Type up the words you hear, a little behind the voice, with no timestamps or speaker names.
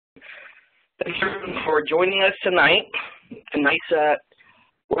Thank you for joining us tonight. Tonight's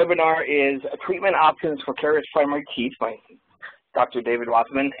webinar is Treatment Options for Carious Primary Teeth by Dr. David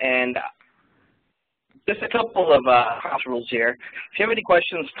Rothman. And just a couple of house rules here. If you have any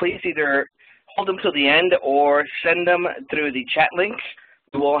questions, please either hold them till the end or send them through the chat link.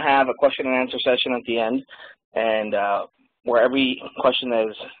 We will have a question and answer session at the end, and where every question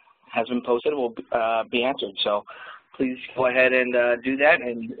has been posted will be answered. So please go ahead and do that,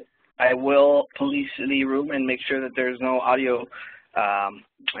 and I will police the room and make sure that there's no audio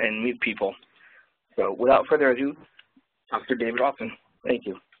and mute people. So without further ado, Dr. David Rothman. Thank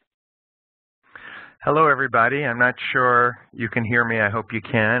you. Hello, everybody. I'm not sure you can hear me. I hope you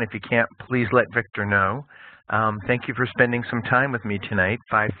can. If you can't, please let Victor know. Thank you for spending some time with me tonight,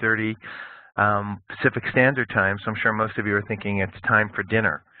 5:30 Pacific Standard Time, so I'm sure most of you are thinking it's time for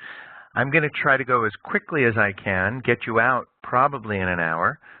dinner. I'm going to try to go as quickly as I can, get you out probably in an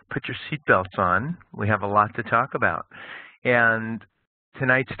hour. Put your seatbelts on. We have a lot to talk about. And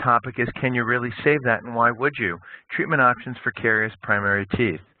tonight's topic is, can you really save that, and why would you? Treatment options for carious primary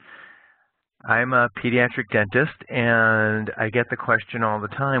teeth. I'm a pediatric dentist, and I get the question all the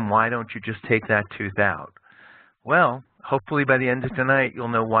time, why don't you just take that tooth out? Well, hopefully by the end of tonight, you'll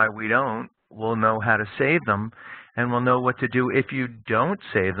know why we don't. We'll know how to save them, and we'll know what to do if you don't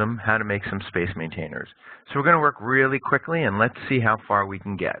save them, how to make some space maintainers. So we're going to work really quickly, and let's see how far we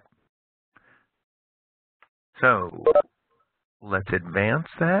can get. So let's advance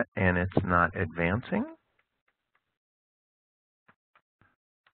that, and it's not advancing.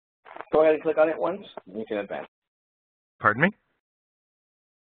 Go ahead and click on it once. You can advance. Pardon me?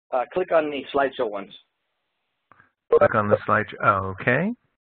 Click on the slideshow once. Click on the slideshow. Oh, okay.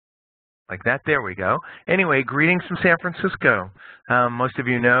 Like that. There we go. Anyway, greetings from San Francisco. Most of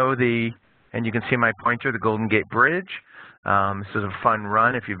you know and you can see my pointer, the Golden Gate Bridge. This is a fun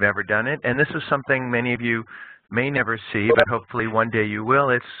run if you've ever done it. And this is something many of you may never see, but hopefully one day you will.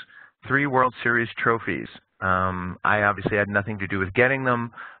 It's 3 World Series trophies. I obviously had nothing to do with getting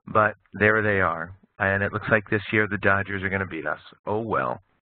them, but there they are. And it looks like this year the Dodgers are going to beat us. Oh, well.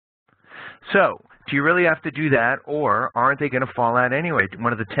 So, do you really have to do that, or aren't they going to fall out anyway?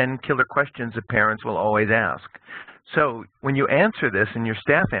 One of the 10 killer questions that parents will always ask. So, when you answer this, and your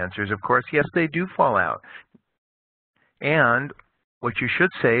staff answers, of course, yes, they do fall out. And what you should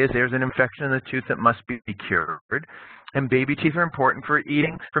say is there's an infection in the tooth that must be cured. And baby teeth are important for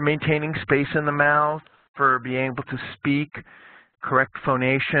eating, for maintaining space in the mouth, for being able to speak, correct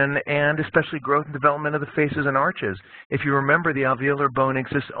phonation, and especially growth and development of the faces and arches. If you remember, the alveolar bone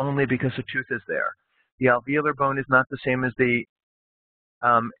exists only because the tooth is there. The alveolar bone is not the same as the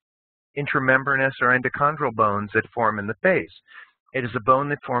intramembranous or endochondral bones that form in the face. It is a bone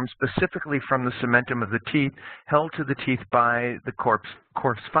that forms specifically from the cementum of the teeth, held to the teeth by the corpse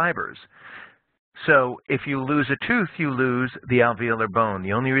fibers. So if you lose a tooth, you lose the alveolar bone.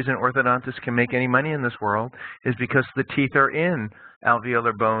 The only reason orthodontists can make any money in this world is because the teeth are in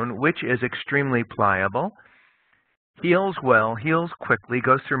alveolar bone, which is extremely pliable, heals well, heals quickly,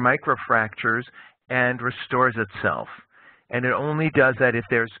 goes through microfractures, and restores itself. And it only does that if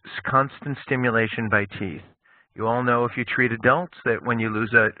there's constant stimulation by teeth. You all know if you treat adults that when you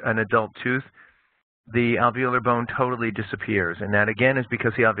lose an adult tooth, the alveolar bone totally disappears. And that, again, is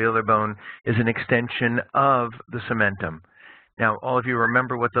because the alveolar bone is an extension of the cementum. Now, all of you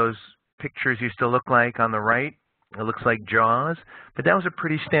remember what those pictures used to look like on the right? It looks like jaws, but that was a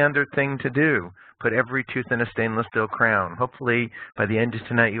pretty standard thing to do. Put every tooth in a stainless steel crown. Hopefully, by the end of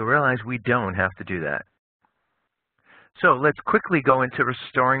tonight, you'll realize we don't have to do that. So let's quickly go into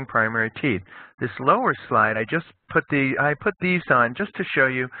restoring primary teeth. This lower slide, I put these on just to show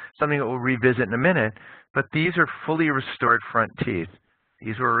you something that we'll revisit in a minute, but these are fully restored front teeth.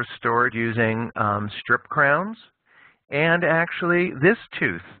 These were restored using strip crowns, and actually this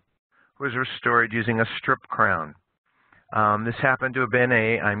tooth was restored using a strip crown. This happened to have been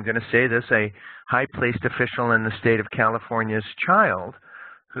I'm going to say this, a high-placed official in the state of California's child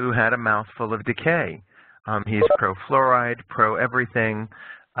who had a mouthful of decay. He's pro-fluoride, pro-everything,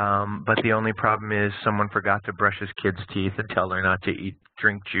 but the only problem is someone forgot to brush his kid's teeth and tell her not to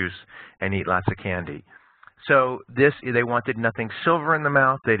drink juice and eat lots of candy. So they wanted nothing silver in the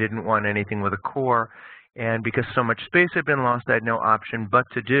mouth. They didn't want anything with a core. And because so much space had been lost, I had no option but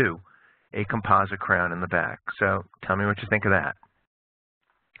to do a composite crown in the back. So tell me what you think of that.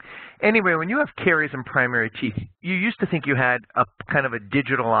 Anyway, when you have caries in primary teeth, you used to think you had a kind of a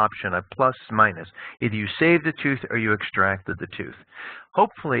digital option, a plus minus. Either you saved the tooth or you extracted the tooth.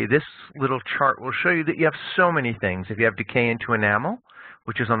 Hopefully, this little chart will show you that you have so many things. If you have decay into enamel,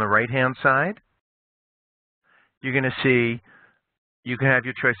 which is on the right-hand side, you're going to see You can have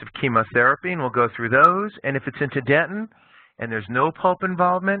your choice of chemotherapy, and we'll go through those. And if it's interdentin and there's no pulp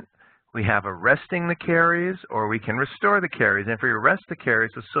involvement, we have arresting the caries, or we can restore the caries. And if we arrest the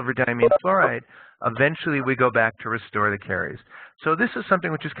caries with silver diamine fluoride, eventually we go back to restore the caries. So this is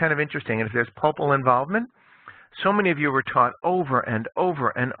something which is kind of interesting. And if there's pulpal involvement, so many of you were taught over and over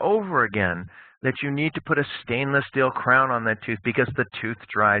and over again that you need to put a stainless steel crown on that tooth because the tooth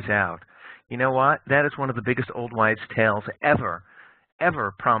dries out. You know what? That is one of the biggest old wives' tales ever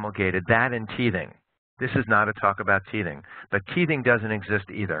promulgated, that and teething. This is not a talk about teething, but teething doesn't exist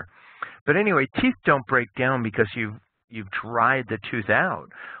either. But anyway, teeth don't break down because you've dried the tooth out.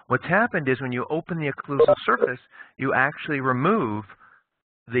 What's happened is when you open the occlusal surface, you actually remove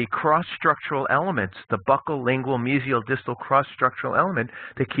the cross-structural elements, the buccal, lingual, mesial, distal cross-structural element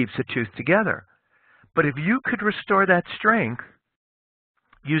that keeps the tooth together. But if you could restore that strength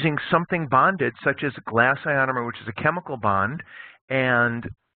using something bonded, such as glass ionomer, which is a chemical bond, and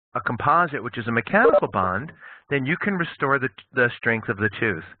a composite, which is a mechanical bond, then you can restore the strength of the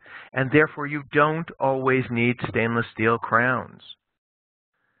tooth. And therefore, you don't always need stainless steel crowns.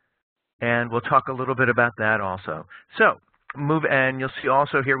 And we'll talk a little bit about that also. So, and you'll see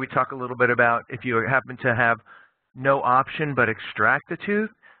also here we talk a little bit about if you happen to have no option but extract the tooth,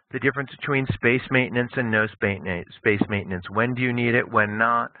 the difference between space maintenance and no space maintenance. When do you need it? When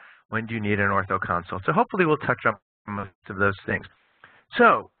not? When do you need an ortho consult? So hopefully we'll touch on most of those things.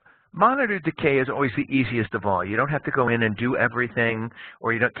 So monitored decay is always the easiest of all. You don't have to go in and do everything,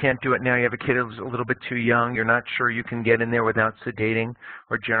 or you can't do it now. You have a kid who's a little bit too young. You're not sure you can get in there without sedating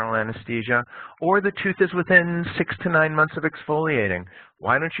or general anesthesia. Or the tooth is within 6 to 9 months of exfoliating.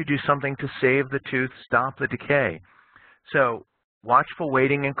 Why don't you do something to save the tooth, stop the decay? So watchful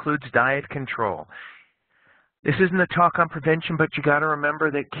waiting includes diet control. This isn't a talk on prevention, but you got to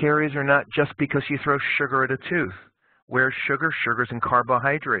remember that caries are not just because you throw sugar at a tooth. Where's sugar? Sugar's in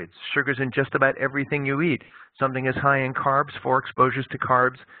carbohydrates. Sugar's in just about everything you eat. Something is high in carbs, 4 exposures to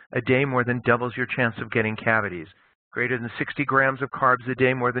carbs a day more than doubles your chance of getting cavities. Greater than 60 grams of carbs a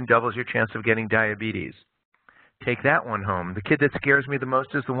day more than doubles your chance of getting diabetes. Take that one home. The kid that scares me the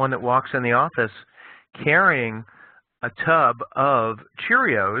most is the one that walks in the office carrying a tub of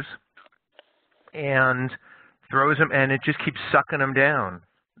Cheerios and throws them, and it just keeps sucking them down.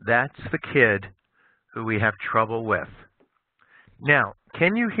 That's the kid who we have trouble with. Now,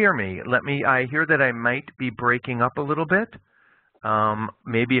 can you hear me? I hear that I might be breaking up a little bit.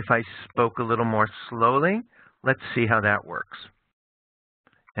 Maybe if I spoke a little more slowly. Let's see how that works.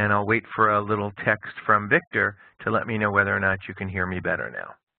 And I'll wait for a little text from Victor to let me know whether or not you can hear me better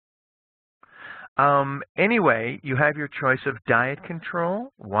now. Anyway, you have your choice of diet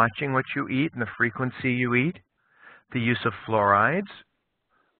control, watching what you eat and the frequency you eat, the use of fluorides,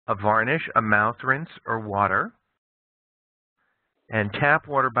 a varnish, a mouth rinse, or water. And tap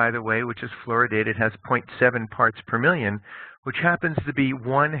water, by the way, which is fluoridated, has 0.7 parts per million, which happens to be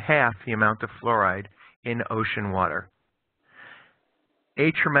 1/2 the amount of fluoride in ocean water.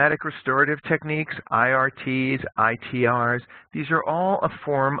 Atraumatic restorative techniques, IRTs, ITRs, these are all a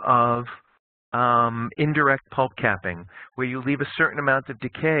form of indirect pulp capping, where you leave a certain amount of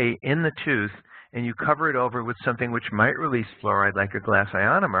decay in the tooth and you cover it over with something which might release fluoride, like a glass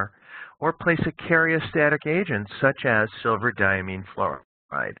ionomer, or place a cariostatic agent, such as silver diamine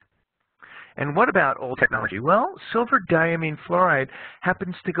fluoride. And what about old technology? Well, silver diamine fluoride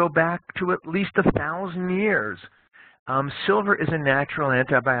happens to go back to at least 1,000 years. Silver is a natural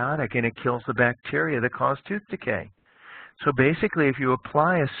antibiotic, and it kills the bacteria that cause tooth decay. So basically, if you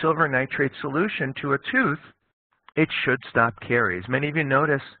apply a silver nitrate solution to a tooth, it should stop caries. Many of you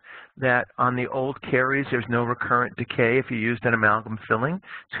notice that on the old caries, there's no recurrent decay if you used an amalgam filling.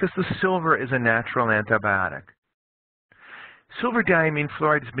 It's because the silver is a natural antibiotic. Silver diamine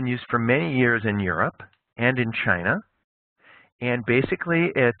fluoride has been used for many years in Europe and in China. And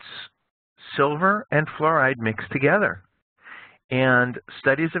basically, it's silver and fluoride mixed together. And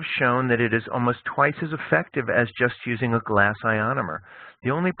studies have shown that it is almost twice as effective as just using a glass ionomer.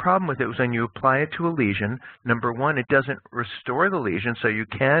 The only problem with it was when you apply it to a lesion, number one, it doesn't restore the lesion, so you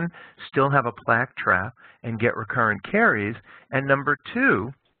can still have a plaque trap and get recurrent caries. And number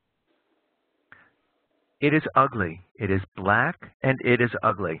two, it is ugly. It is black and it is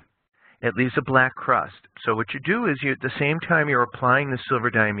ugly. It leaves a black crust. So what you do is at the same time you're applying the silver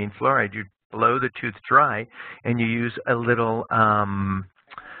diamine fluoride, you blow the tooth dry, and you use a little,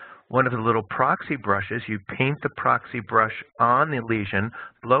 one of the little proxy brushes. You paint the proxy brush on the lesion,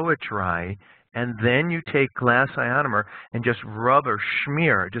 blow it dry, and then you take glass ionomer and just rub or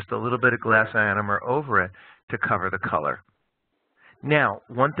smear just a little bit of glass ionomer over it to cover the color. Now,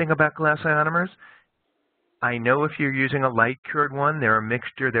 one thing about glass ionomers, I know if you're using a light-cured one, they're a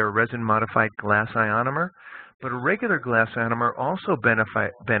mixture, they're a resin-modified glass ionomer, but a regular glass ionomer also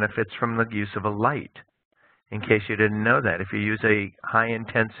benefits from the use of a light, in case you didn't know that. If you use a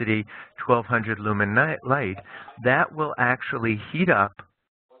high-intensity 1200 lumen light, that will actually heat up,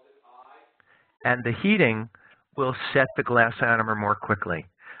 and the heating will set the glass ionomer more quickly.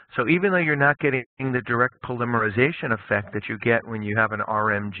 So even though you're not getting the direct polymerization effect that you get when you have an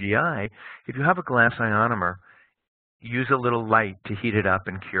RMGI, if you have a glass ionomer, use a little light to heat it up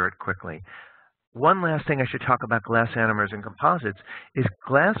and cure it quickly. One last thing I should talk about glass ionomers and composites is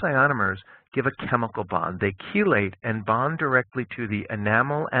glass ionomers give a chemical bond. They chelate and bond directly to the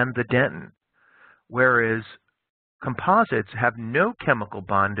enamel and the dentin, whereas composites have no chemical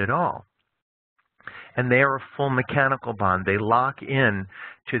bond at all. And they are a full mechanical bond. They lock in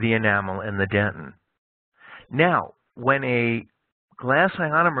to the enamel and the dentin. Now, when a glass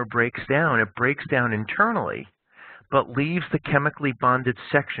ionomer breaks down, it breaks down internally, but leaves the chemically bonded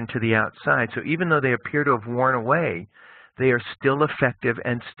section to the outside. So even though they appear to have worn away, they are still effective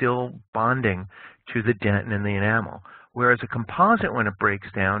and still bonding to the dentin and the enamel. Whereas a composite, when it breaks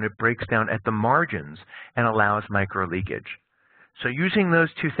down at the margins and allows microleakage. So using those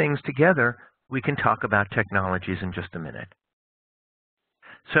two things together, we can talk about technologies in just a minute.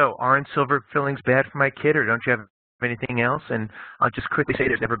 So, aren't silver fillings bad for my kid, or don't you have anything else? And I'll just quickly say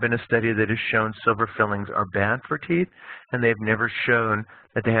there's never been a study that has shown silver fillings are bad for teeth, and they've never shown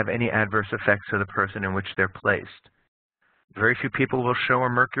that they have any adverse effects to the person in which they're placed. Very few people will show a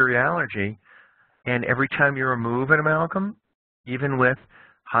mercury allergy, and every time you remove an amalgam, even with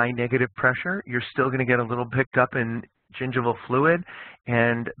high negative pressure, you're still going to get a little picked up in gingival fluid,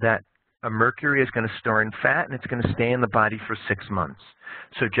 and that mercury is going to store in fat, and it's going to stay in the body for 6 months.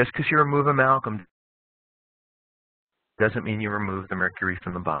 So just because you remove amalgam doesn't mean you remove the mercury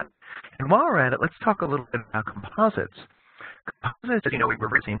from the body. And while we're at it, let's talk a little bit about composites. Composites, as you know, we were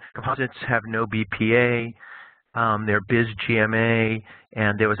seeing, composites have no BPA. They're BIS-GMA,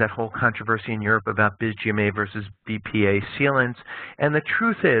 and there was that whole controversy in Europe about BIS-GMA versus BPA sealants. And the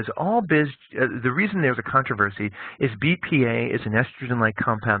truth is, the reason there's a controversy is BPA is an estrogen-like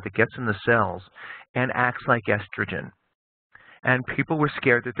compound that gets in the cells and acts like estrogen. And people were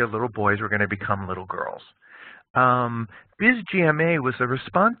scared that their little boys were going to become little girls. BIS-GMA was a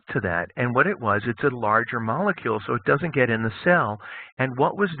response to that, and what it was, it's a larger molecule, so it doesn't get in the cell. And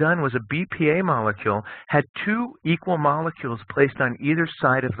what was done was a BPA molecule had 2 equal molecules placed on either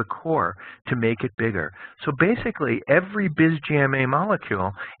side of the core to make it bigger. So basically, every BIS-GMA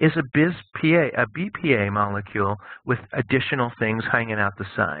molecule is a BPA molecule with additional things hanging out the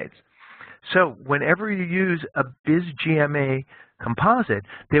sides. So whenever you use a BIS-GMA composite,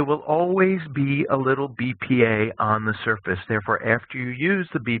 there will always be a little BPA on the surface. Therefore, after you use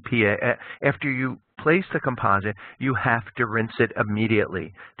the BPA, after you place the composite, you have to rinse it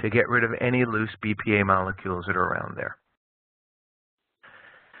immediately to get rid of any loose BPA molecules that are around there.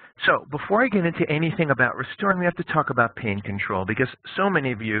 So before I get into anything about restoring, we have to talk about pain control, because so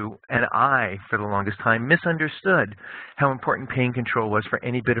many of you, and I for the longest time, misunderstood how important pain control was for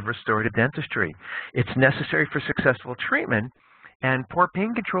any bit of restorative dentistry. It's necessary for successful treatment, and poor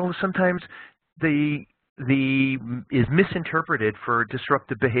pain control is sometimes is misinterpreted for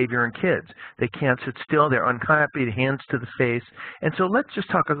disruptive behavior in kids. They can't sit still, they're unhappy, the hands to the face. And so let's just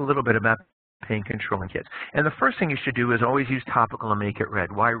talk a little bit about pain control in kids. And the first thing you should do is always use topical and make it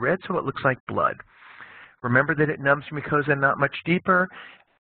red. Why red? So it looks like blood. Remember that it numbs mucosa not much deeper.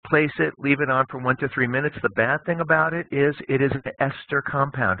 Place it, leave it on for 1 to 3 minutes. The bad thing about it is an ester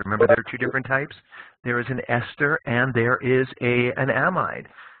compound. Remember, there are 2 different types. There is an ester and there is an amide.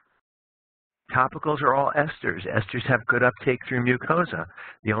 Topicals are all esters. Esters have good uptake through mucosa.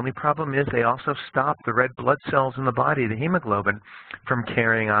 The only problem is they also stop the red blood cells in the body, the hemoglobin, from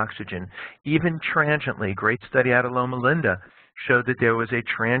carrying oxygen. Even transiently, great study out of Loma Linda showed that there was a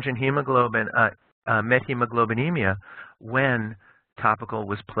transient hemoglobin, methemoglobinemia when topical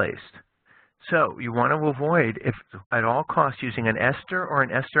was placed. So you want to avoid, if at all costs, using an ester or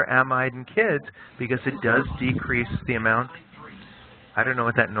an ester amide in kids, because it does decrease the amount. I don't know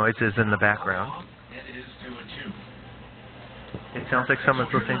what that noise is in the background. It sounds like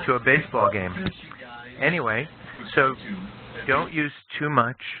someone's listening to a baseball game. Anyway, so don't use too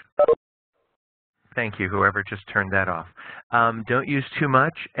much. Thank you, whoever just turned that off. Don't use too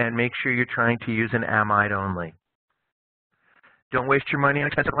much, and make sure you're trying to use an amide only. Don't waste your money on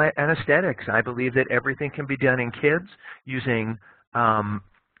expensive anesthetics. I believe that everything can be done in kids using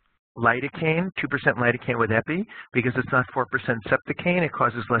lidocaine, 2% lidocaine with epi, because it's not 4% septocaine. It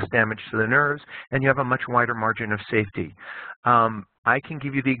causes less damage to the nerves, and you have a much wider margin of safety. I can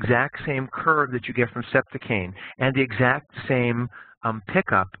give you the exact same curve that you get from septocaine and the exact same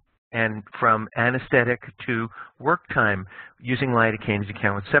pickup and from anesthetic to work time using lidocaine as you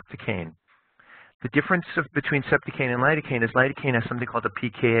can with septocaine. The difference between septocaine and lidocaine is lidocaine has something called a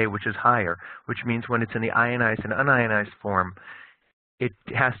pKa, which is higher, which means when it's in the ionized and unionized form, it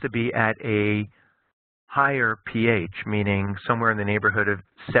has to be at a higher pH, meaning somewhere in the neighborhood of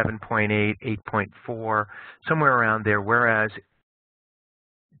 7.8, 8.4, somewhere around there, whereas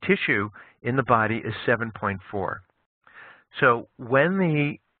tissue in the body is 7.4. So when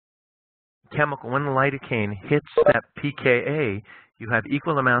the lidocaine hits that pKa, you have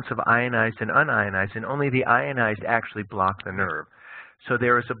equal amounts of ionized and unionized, and only the ionized actually block the nerve. So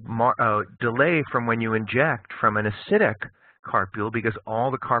there is a delay from when you inject from an acidic carpule, because all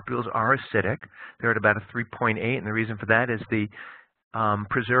the carpules are acidic. They're at about a 3.8, and the reason for that is the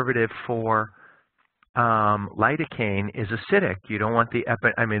preservative for lidocaine is acidic. You don't want the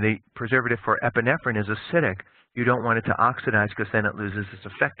preservative for epinephrine is acidic. You don't want it to oxidize because then it loses its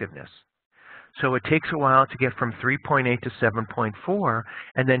effectiveness. So it takes a while to get from 3.8 to 7.4,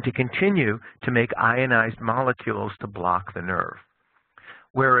 and then to continue to make ionized molecules to block the nerve.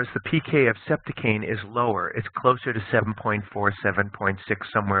 Whereas the pK of septocaine is lower. It's closer to 7.4, 7.6,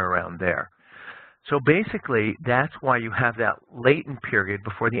 somewhere around there. So basically, that's why you have that latent period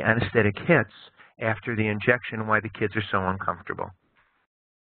before the anesthetic hits after the injection, and why the kids are so uncomfortable.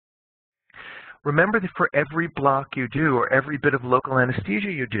 Remember that for every block you do, or every bit of local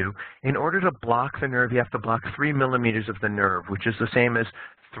anesthesia you do, in order to block the nerve, you have to block 3 millimeters of the nerve, which is the same as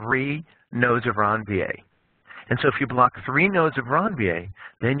 3 nodes of Ranvier. And so if you block 3 nodes of Ranvier,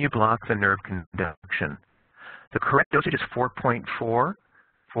 then you block the nerve conduction. The correct dosage is 4.4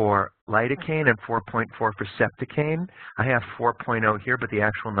 for lidocaine and 4.4 for septocaine. I have 4.0 here, but the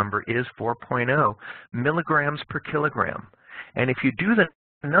actual number is 4.0 milligrams per kilogram. And if you do the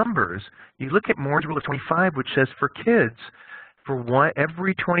numbers, you look at Moore's rule of 25, which says for kids, for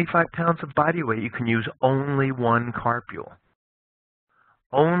every 25 pounds of body weight, you can use only 1 carpule.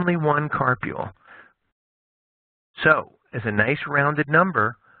 Only 1 carpule. So, as a nice rounded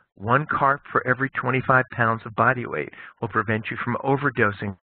number, 1 carp for every 25 pounds of body weight will prevent you from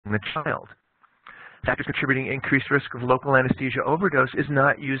overdosing the child. Factors contributing to increased risk of local anesthesia overdose is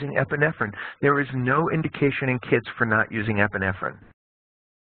not using epinephrine. There is no indication in kids for not using epinephrine.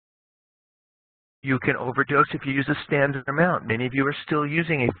 You can overdose if you use a standard amount. Many of you are still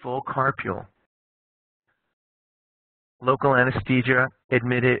using a full carpule. Local anesthesia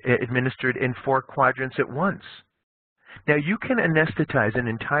administered in 4 quadrants at once. Now, you can anesthetize an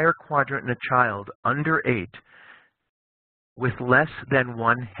entire quadrant in a child under 8 with less than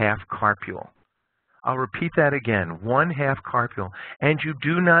 1/2 carpule. I'll repeat that again, 1/2 carpule. And you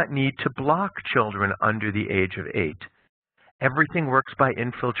do not need to block children under the age of 8. Everything works by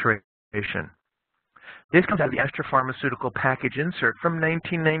infiltration. This comes out of the Astra Pharmaceutical package insert from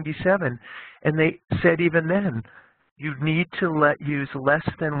 1997, and they said even then, you need to use less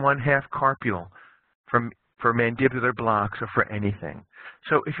than 1/2 carpule for mandibular blocks or for anything.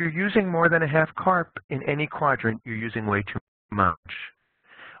 So if you're using more than 1/2 carp in any quadrant, you're using way too much.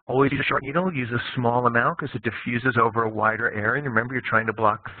 Always use a short needle. Use a small amount because it diffuses over a wider area. And remember, you're trying to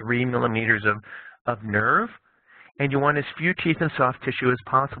block 3 millimeters of nerve. And you want as few teeth and soft tissue as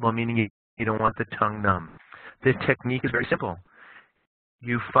possible, meaning you don't want the tongue numb. The technique is very simple.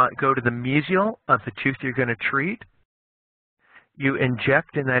 You go to the mesial of the tooth you're going to treat. You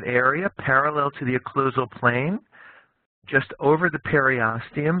inject in that area parallel to the occlusal plane, just over the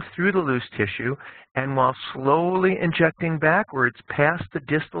periosteum through the loose tissue, and while slowly injecting backwards past the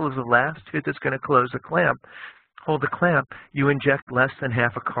distal of the last tooth that's going to close the clamp, hold the clamp, you inject less than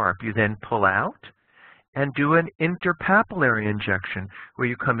 1/2 carp. You then pull out and do an interpapillary injection where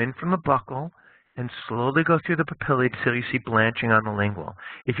you come in from the buccal and slowly go through the papillae until you see blanching on the lingual.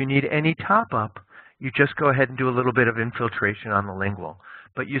 If you need any top-up, you just go ahead and do a little bit of infiltration on the lingual.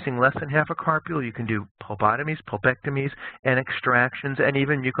 But using less than 1/2 carpule, you can do pulpotomies, pulpectomies, and extractions, and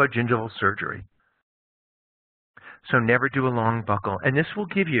even mucogingival surgery. So never do a long buccal. And this will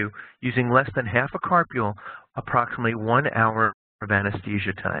give you, using less than 1/2 carpule, approximately 1 hour of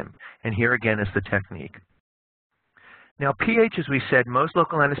anesthesia time. And here again is the technique. Now pH, as we said, most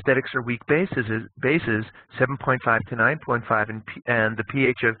local anesthetics are weak bases 7.5 to 9.5, and the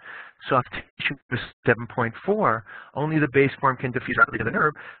pH of soft tissue is 7.4, only the base form can diffuse rapidly to the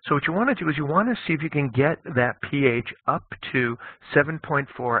nerve. So what you want to do is you want to see if you can get that pH up to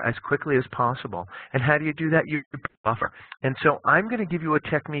 7.4 as quickly as possible. And how do you do that? You buffer. And so I'm going to give you a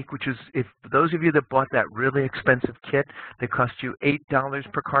technique, which is, if those of you that bought that really expensive kit that cost you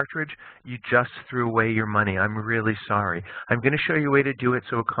 $8 per cartridge, you just threw away your money. I'm really sorry. I'm going to show you a way to do it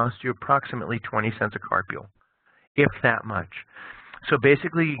so it costs you approximately 20 cents a carpule, if that much. So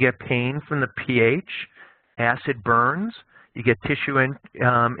basically, you get pain from the pH, acid burns, you get tissue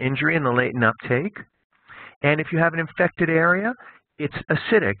injury in the latent uptake, and if you have an infected area, it's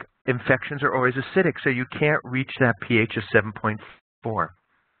acidic. Infections are always acidic, so you can't reach that pH of 7.4.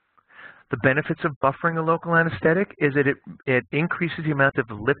 The benefits of buffering a local anesthetic is that it increases the amount of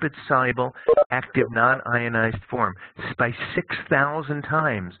lipid-soluble, active, non-ionized form by 6,000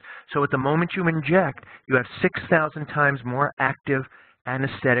 times. So at the moment you inject, you have 6,000 times more active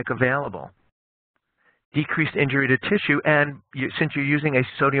anesthetic available. Decreased injury to tissue, and since you're using a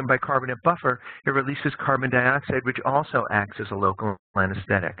sodium bicarbonate buffer, it releases carbon dioxide, which also acts as a local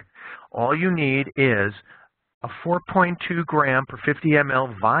anesthetic. All you need is a 4.2 gram per 50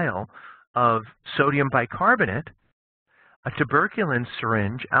 ml vial of sodium bicarbonate, a tuberculin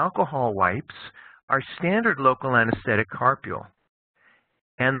syringe, alcohol wipes, our standard local anesthetic carpule.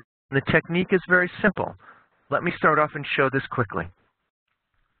 And the technique is very simple. Let me start off and show this quickly.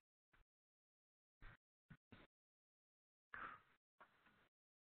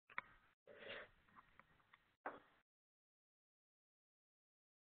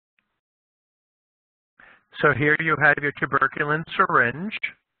 So here you have your tuberculin syringe,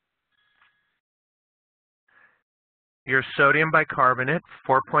 your sodium bicarbonate,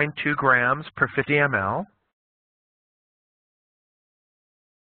 4.2 grams per 50 ml.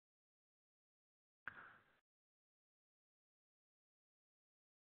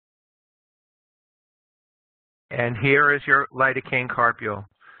 And here is your lidocaine carpule.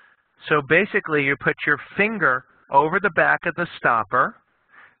 So basically, you put your finger over the back of the stopper,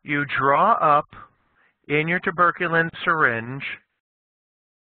 you draw up in your tuberculin syringe,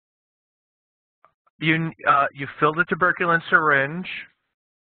 you fill the tuberculin syringe,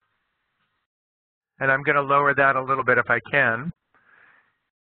 and I'm going to lower that a little bit if I can.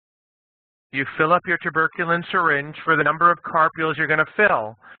 You fill up your tuberculin syringe for the number of carpules you're going to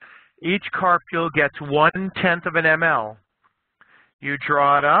fill. Each carpule gets 1/10 of an ml. You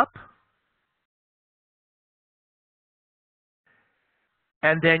draw it up,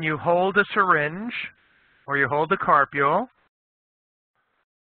 and then you hold the syringe, or you hold the carpule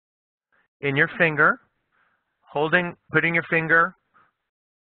in your finger, putting your finger,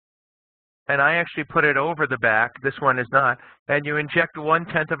 and I actually put it over the back, this one is not, and you inject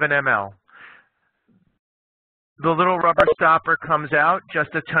 1/10 of an ml. The little rubber stopper comes out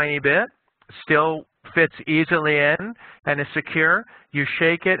just a tiny bit, still fits easily in and is secure. You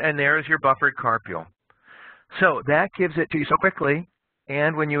shake it, and there's your buffered carpule. So that gives it to you so quickly,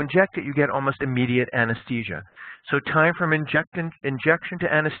 and when you inject it, you get almost immediate anesthesia. So time from injection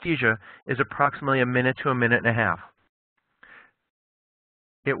to anesthesia is approximately a minute to a minute and a half.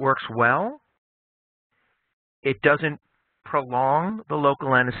 It works well. It doesn't prolong the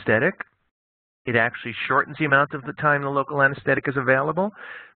local anesthetic. It actually shortens the amount of the time the local anesthetic is available,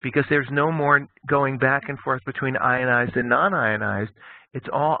 because there's no more going back and forth between ionized and non-ionized. It's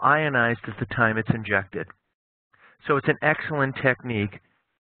all ionized at the time it's injected. So it's an excellent technique.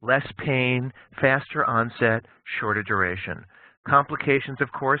 Less pain, faster onset, shorter duration. Complications,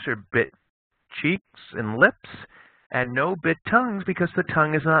 of course, are bit cheeks and lips, and no bit tongues because the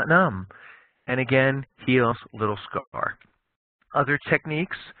tongue is not numb. And again, heals little scar. Other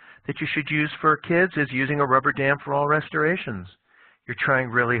techniques that you should use for kids is using a rubber dam for all restorations. You're trying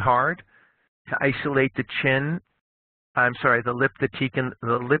really hard to isolate the the lip, the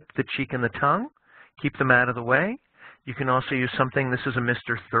cheek, and the tongue. Keep them out of the way. You can also use something, this is a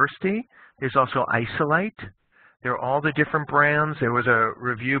Mr. Thirsty. There's also Isolite. There are all the different brands. There was a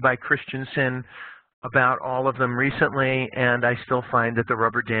review by Christensen about all of them recently, and I still find that the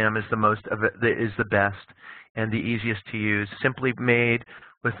rubber dam is the best and the easiest to use. Simply made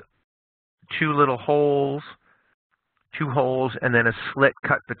with two holes, and then a slit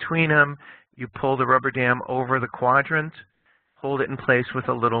cut between them. You pull the rubber dam over the quadrant, hold it in place with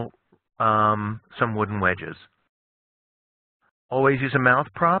a little, some wooden wedges. Always use a mouth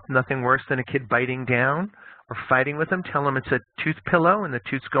prop, nothing worse than a kid biting down or fighting with them. Tell them it's a tooth pillow and the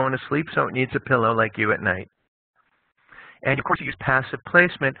tooth's going to sleep, so it needs a pillow like you at night. And of course you use passive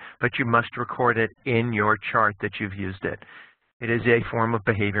placement, but you must record it in your chart that you've used it. It is a form of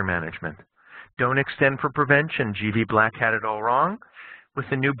behavior management. Don't extend for prevention. GV Black had it all wrong. with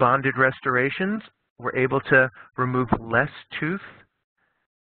the new bonded restorations, we're able to remove less tooth.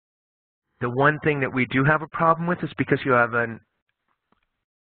 The one thing that we do have a problem with is because you have an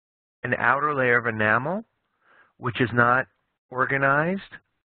outer layer of enamel, which is not organized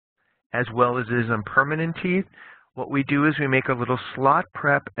as well as it is on permanent teeth. What we do is we make a little slot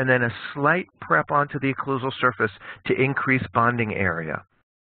prep and then a slight prep onto the occlusal surface to increase bonding area.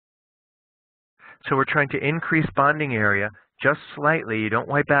 So we're trying to increase bonding area just slightly. You don't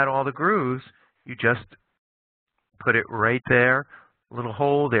wipe out all the grooves. You just put it right there, a little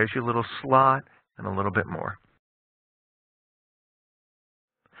hole, there's your little slot, and a little bit more.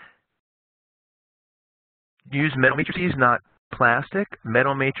 Use metal matrices, not plastic.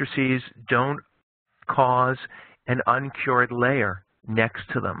 Metal matrices don't cause an uncured layer next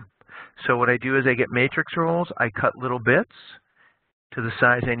to them. So what I do is I get matrix rolls, I cut little bits to the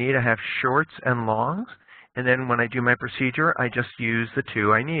size I need. I have shorts and longs, and then when I do my procedure, I just use the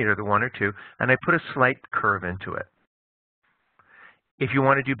two I need, or the one or two, and I put a slight curve into it. If you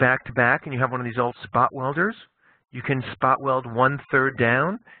want to do back-to-back and you have one of these old spot welders, you can spot weld 1/3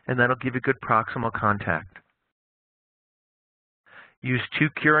 down, and that'll give you good proximal contact. Use 2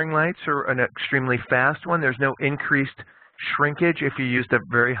 curing lights or an extremely fast one. There's no increased shrinkage if you use a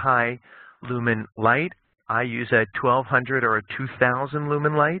very high lumen light. I use a 1200 or a 2000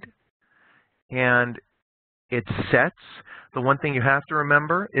 lumen light, and it sets. The one thing you have to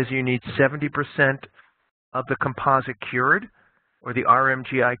remember is you need 70% of the composite cured, or the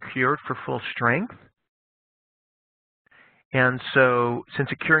RMGI cured for full strength. And so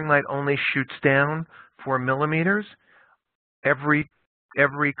since a curing light only shoots down 4 millimeters, every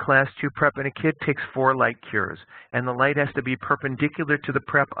class 2 prep in a kid takes 4 light cures, and the light has to be perpendicular to the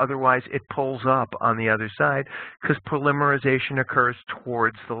prep, otherwise it pulls up on the other side because polymerization occurs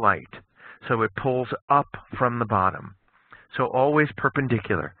towards the light. So it pulls up from the bottom. So always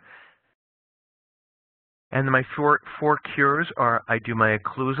perpendicular. And my four cures are, I do my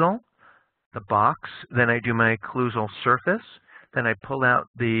occlusal, the box, then I do my occlusal surface, then I pull out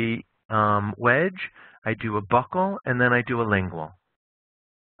the wedge, I do a buckle, and then I do a lingual.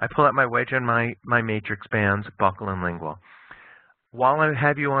 I pull out my wedge and my matrix bands, buckle and lingual. While I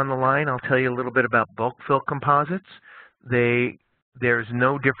have you on the line, I'll tell you a little bit about bulk fill composites. There's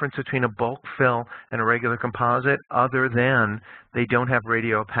no difference between a bulk fill and a regular composite other than they don't have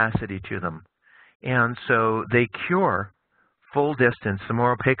radio opacity to them. And so they cure full distance. The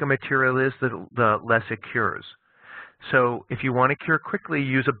more opaque a material is, the less it cures. So if you want to cure quickly,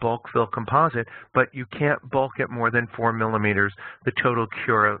 use a bulk fill composite, but you can't bulk it more than 4 millimeters, the total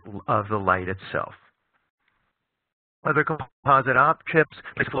cure of the light itself. Other composite op chips,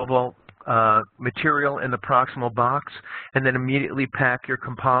 place global material in the proximal box, and then immediately pack your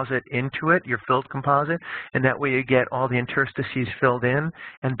composite into it, your filled composite, and that way you get all the interstices filled in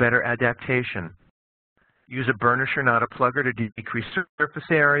and better adaptation. Use a burnisher, not a plugger, to decrease surface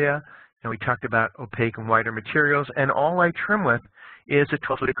area. And we talked about opaque and wider materials. And all I trim with is a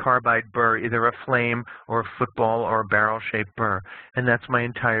 12-fluted carbide burr, either a flame or a football or a barrel-shaped burr. And that's my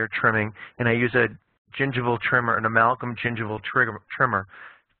entire trimming. And I use a gingival trimmer, an amalgam gingival trimmer,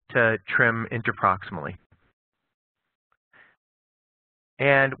 to trim interproximally.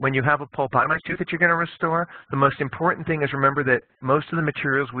 And when you have a pulpotomized tooth that you're going to restore, the most important thing is remember that most of the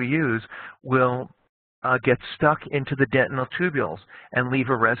materials we use will get stuck into the dentinal tubules and leave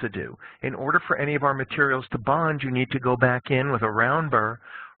a residue. In order for any of our materials to bond, you need to go back in with a round burr,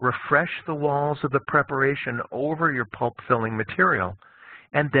 refresh the walls of the preparation over your pulp filling material,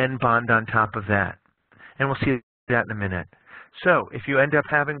 and then bond on top of that. And we'll see that in a minute. So if you end up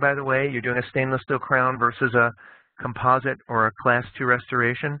having, by the way, you're doing a stainless steel crown versus a composite or a class 2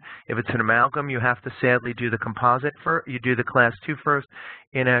 restoration. If it's an amalgam, you have to sadly do the composite first. You do the class 2 first.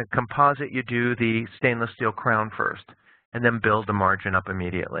 In a composite, you do the stainless steel crown first, and then build the margin up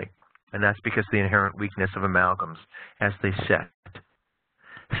immediately. And that's because of the inherent weakness of amalgams as they set.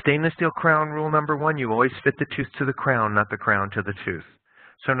 Stainless steel crown rule number 1, you always fit the tooth to the crown, not the crown to the tooth.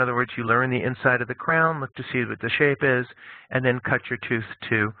 So in other words, you learn the inside of the crown, look to see what the shape is, and then cut your tooth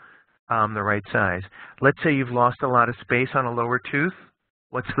to the right size. Let's say you've lost a lot of space on a lower tooth.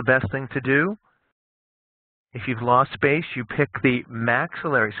 What's the best thing to do? If you've lost space, you pick the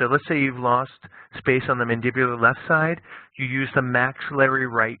maxillary. So let's say you've lost space on the mandibular left side, you use the maxillary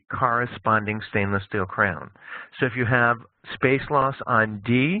right corresponding stainless steel crown. So if you have space loss on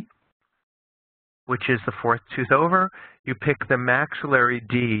D, which is the 4th tooth over, you pick the maxillary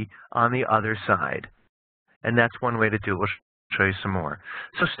D on the other side. And that's one way to do it. We'll show you some more.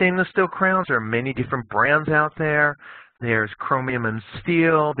 So stainless steel crowns, there are many different brands out there. There's chromium and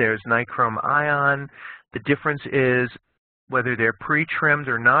steel, there's nichrome ion. The difference is whether they're pre-trimmed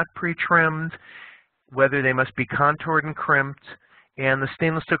or not pre-trimmed, whether they must be contoured and crimped, and the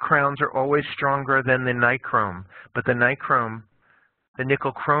stainless steel crowns are always stronger than the nichrome. But the nichrome, the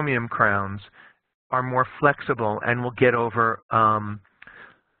nickel chromium crowns, are more flexible and will get over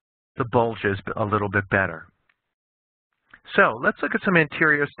the bulges a little bit better. So let's look at some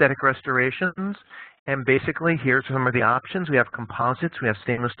interior aesthetic restorations. And basically, here's some of the options. We have composites, we have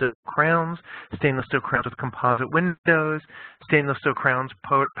stainless steel crowns with composite windows, stainless steel crowns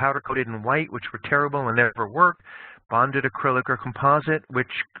powder-coated in white, which were terrible and never worked, bonded acrylic or composite,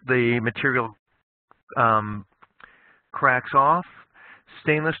 which the material cracks off,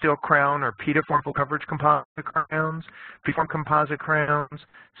 stainless steel crown or PETA-form full coverage composite crowns, preform composite crowns,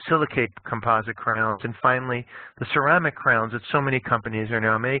 silicate composite crowns, and finally the ceramic crowns that so many companies are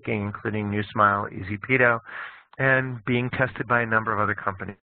now making, including New Smile, Easy Peto, and being tested by a number of other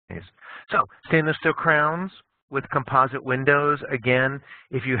companies. So stainless steel crowns with composite windows. Again,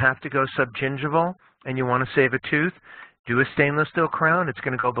 if you have to go subgingival and you want to save a tooth, do a stainless steel crown. It's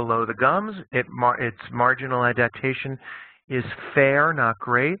going to go below the gums. Its marginal adaptation is fair, not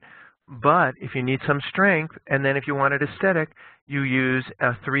great, but if you need some strength, and then if you want it aesthetic, you use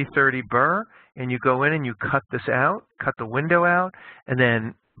a 330 burr, and you go in and you cut this out, cut the window out, and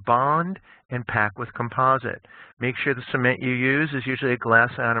then bond and pack with composite. Make sure the cement you use is usually a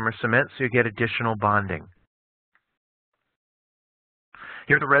glass ionomer cement so you get additional bonding.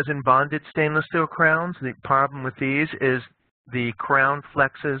 Here are the resin bonded stainless steel crowns. The problem with these is the crown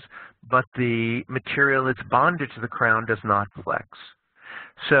flexes, but the material that's bonded to the crown does not flex.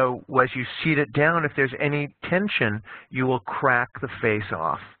 So as you seat it down, if there's any tension, you will crack the face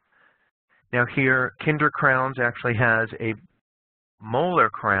off. Now here, Kinder Crowns actually has a molar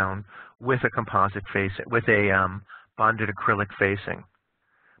crown with a composite facing, with a bonded acrylic facing.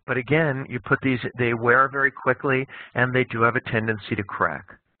 But again, you put these, they wear very quickly, and they do have a tendency to crack.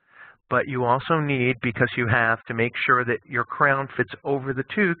 But you also need, because you have to make sure that your crown fits over the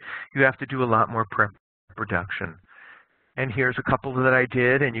tooth, you have to do a lot more prep reduction. And here's a couple that I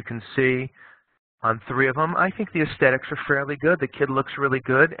did, and you can see on 3 of them, I think the aesthetics are fairly good. The kid looks really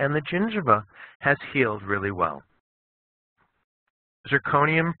good, and the gingiva has healed really well.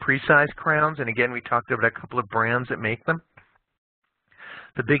 Zirconium pre-sized crowns, and again, we talked about a couple of brands that make them.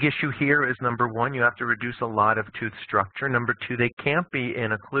 The big issue here is, number 1, you have to reduce a lot of tooth structure. Number 2, they can't be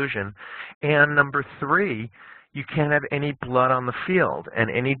in occlusion. And number 3, you can't have any blood on the field.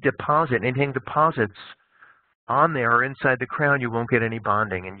 And any deposit, anything deposits on there or inside the crown, you won't get any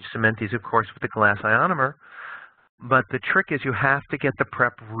bonding. And you cement these, of course, with the glass ionomer. But the trick is you have to get the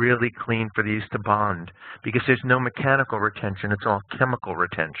prep really clean for these to bond, because there's no mechanical retention. It's all chemical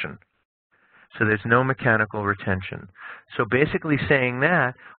retention. So there's no mechanical retention. So basically saying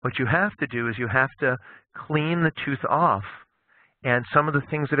that, what you have to do is you have to clean the tooth off. And some of the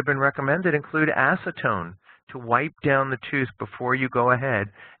things that have been recommended include acetone to wipe down the tooth before you go ahead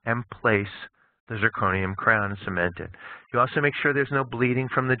and place the zirconium crown and cement it. You also make sure there's no bleeding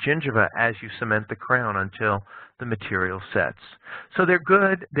from the gingiva as you cement the crown until the material sets. So they're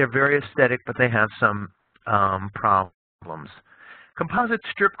good, they're very aesthetic, but they have some problems. Composite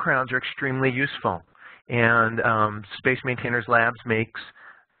strip crowns are extremely useful, and Space Maintainers Labs makes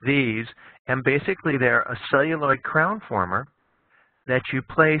these, and basically they're a celluloid crown former that you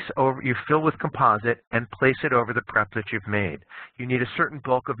place over, you fill with composite and place it over the prep that you've made. You need a certain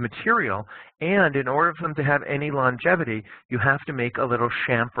bulk of material, and in order for them to have any longevity, you have to make a little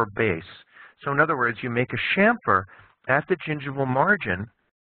chamfer base. So in other words, you make a chamfer at the gingival margin,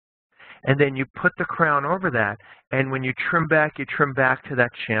 and then you put the crown over that, and when you trim back to that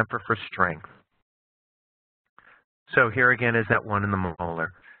chamfer for strength. So here again is that one in the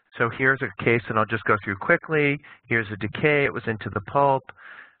molar. So here's a case that I'll just go through quickly. Here's a decay. It was into the pulp.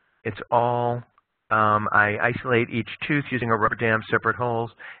 It's all, I isolate each tooth using a rubber dam, separate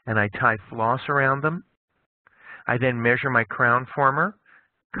holes, and I tie floss around them. I then measure my crown former,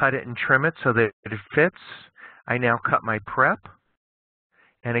 cut it and trim it so that it fits. I now cut my prep.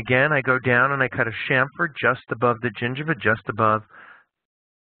 And again, I go down and I cut a chamfer just above the gingiva, just above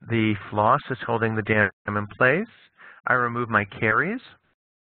the floss that's holding the dam in place. I remove my caries.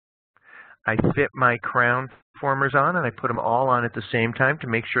 I fit my crown formers on, and I put them all on at the same time to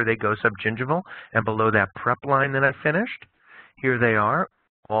make sure they go subgingival and below that prep line that I finished. Here they are,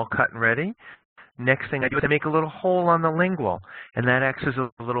 all cut and ready. Next thing I do is I make a little hole on the lingual, and that acts as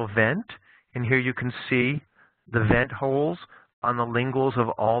a little vent. And here you can see the vent holes on the linguals of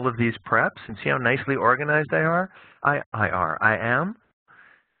all of these preps, and see how nicely organized they are? I am.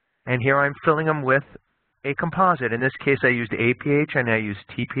 And here I'm filling them with a composite. In this case, I used APH and I used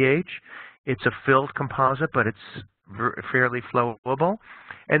TPH. It's a filled composite, but it's fairly flowable.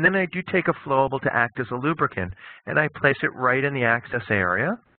 And then I do take a flowable to act as a lubricant, and I place it right in the access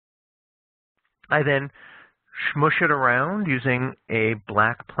area. I then smush it around using a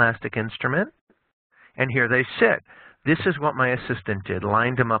black plastic instrument, and here they sit. This is what my assistant did,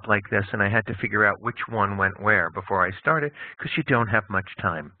 lined them up like this, and I had to figure out which one went where before I started, because you don't have much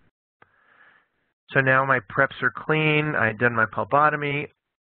time. So now my preps are clean. I've done my pulpotomy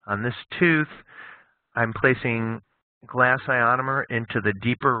on this tooth. I'm placing glass ionomer into the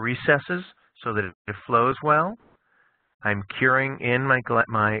deeper recesses so that it flows well. I'm curing in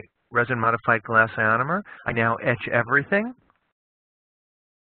my resin-modified glass ionomer. I now etch everything.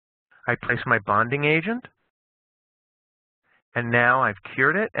 I place my bonding agent. And now I've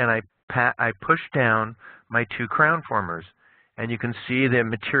cured it, and I push down my 2 crown formers. And you can see the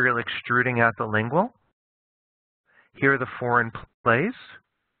material extruding out the lingual. Here are the 4 in place.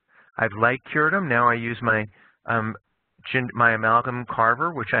 I've light cured them. Now I use my my amalgam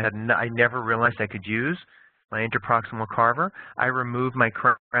carver, which I never realized I could use, my interproximal carver. I remove my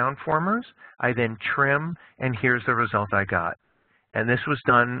crown formers. I then trim, and here's the result I got. And this was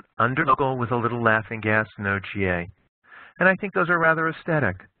done under local with a little laughing gas, no GA. And I think those are rather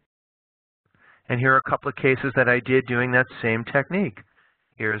aesthetic. And here are a couple of cases that I did doing that same technique.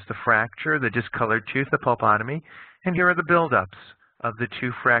 Here's the fracture, the discolored tooth, the pulpotomy, and here are the buildups of the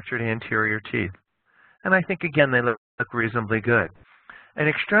 2 fractured anterior teeth. And I think, again, they look reasonably good. An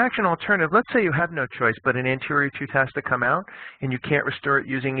extraction alternative, let's say you have no choice, but an anterior tooth has to come out, and you can't restore it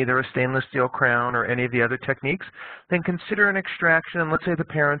using either a stainless steel crown or any of the other techniques, then consider an extraction. And let's say the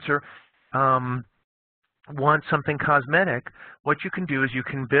parents want something cosmetic. What you can do is you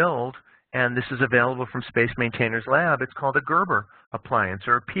can build, and this is available from Space Maintainer's lab, it's called a Gerber appliance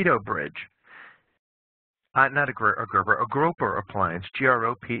or a pedo bridge. Not a Gerber, a Groper appliance,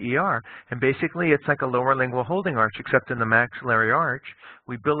 G-R-O-P-E-R. And basically it's like a lower lingual holding arch, except in the maxillary arch.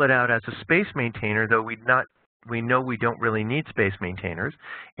 We bill it out as a Space Maintainer, though we know we don't really need Space Maintainers.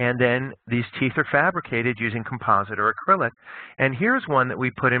 And then these teeth are fabricated using composite or acrylic. And here's one that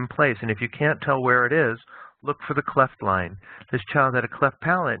we put in place. And if you can't tell where it is, look for the cleft line. This child had a cleft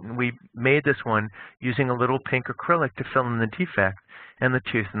palate, and we made this one using a little pink acrylic to fill in the defect and the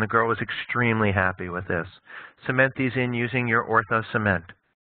tooth, and the girl was extremely happy with this. Cement these in using your ortho cement.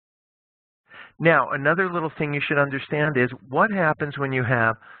 Now, another little thing you should understand is what happens when you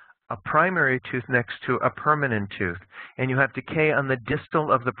have a primary tooth next to a permanent tooth, and you have decay on the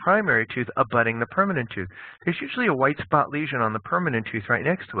distal of the primary tooth abutting the permanent tooth. There's usually a white spot lesion on the permanent tooth right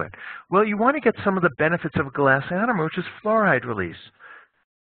next to it. Well, you want to get some of the benefits of glass ionomer, which is fluoride release.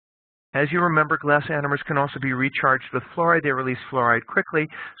 As you remember, glass ionomers can also be recharged with fluoride. They release fluoride quickly,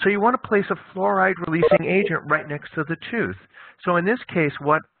 so you want to place a fluoride-releasing agent right next to the tooth. So in this case,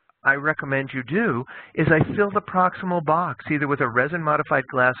 what I recommend you do is I fill the proximal box either with a resin-modified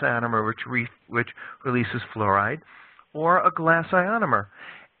glass ionomer, which releases fluoride, or a glass ionomer.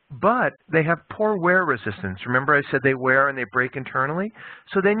 But they have poor wear resistance. Remember I said they wear and they break internally?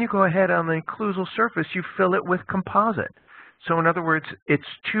 So then you go ahead on the occlusal surface, you fill it with composite. So in other words, it's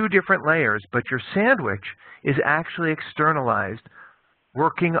 2 different layers, but your sandwich is actually externalized,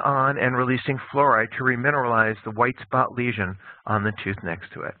 working on and releasing fluoride to remineralize the white spot lesion on the tooth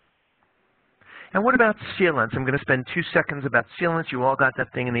next to it. And what about sealants? I'm going to spend 2 seconds about sealants. You all got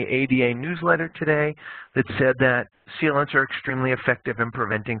that thing in the ADA newsletter today that said that sealants are extremely effective in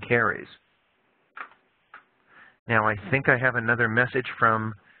preventing caries. Now, I think I have another message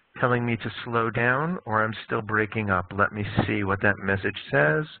from telling me to slow down, or I'm still breaking up. Let me see what that message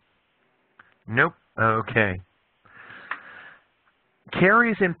says. Nope. Okay.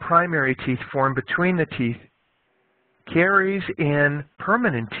 Caries in primary teeth form between the teeth. Caries in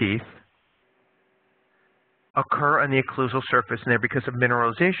permanent teeth occur on the occlusal surface, and they're because of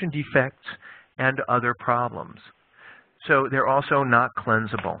mineralization defects and other problems. So they're also not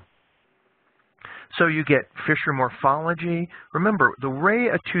cleansable. So you get fissure morphology. Remember, the way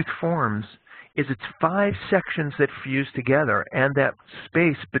a tooth forms is it's 5 sections that fuse together, and that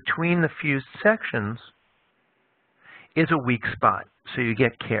space between the fused sections is a weak spot, so you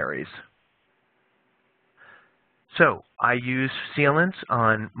get caries. So I use sealants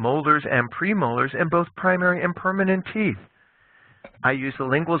on molars and premolars in both primary and permanent teeth. I use the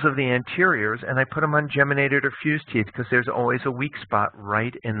linguals of the anteriors, and I put them on geminated or fused teeth because there's always a weak spot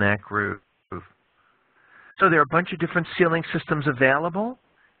right in that groove. So there are a bunch of different sealing systems available,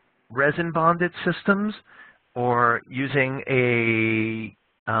 resin-bonded systems, or using a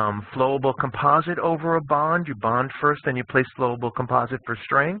flowable composite over a bond. You bond first, then you place flowable composite for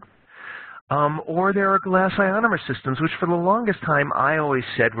strength. Or there are glass ionomer systems, which for the longest time I always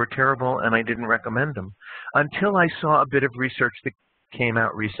said were terrible and I didn't recommend them, until I saw a bit of research that came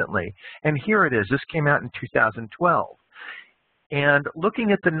out recently. And here it is. This came out in 2012. And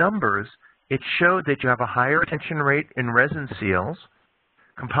looking at the numbers, it showed that you have a higher retention rate in resin seals,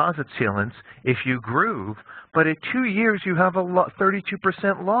 composite sealants, if you groove, but at 2 years you have a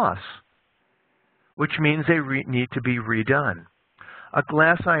 32% loss, which means they need to be redone. A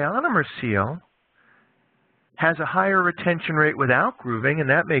glass ionomer seal has a higher retention rate without grooving, and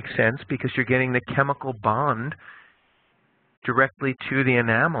that makes sense because you're getting the chemical bond directly to the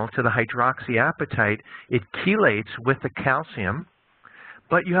enamel, to the hydroxyapatite. It chelates with the calcium,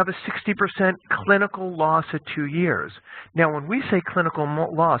 but you have a 60% clinical loss at 2 years. Now, when we say clinical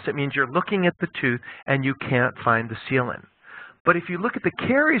loss, it means you're looking at the tooth and you can't find the sealant. But if you look at the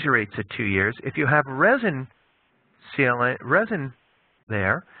caries rates at 2 years, if you have resin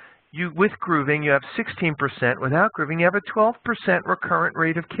there, with grooving, you have 16%. Without grooving, you have a 12% recurrent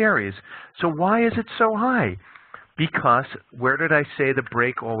rate of caries. So why is it so high? Because, where did I say the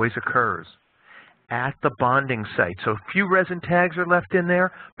break always occurs? At the bonding site. So few resin tags are left in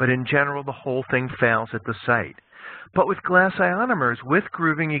there, but in general, the whole thing fails at the site. But with glass ionomers, with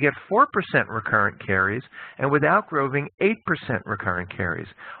grooving, you get 4% recurrent caries, and without grooving, 8% recurrent caries.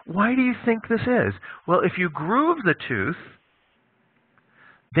 Why do you think this is? Well, if you groove the tooth,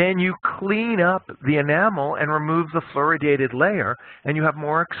 then you clean up the enamel and remove the fluoridated layer, and you have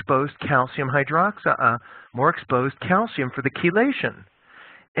more exposed calcium more exposed calcium for the chelation.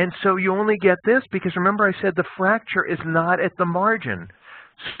 And so you only get this because, remember I said the fracture is not at the margin.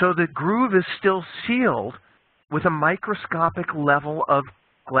 So the groove is still sealed with a microscopic level of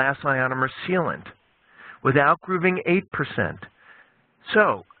glass ionomer sealant, without grooving 8%.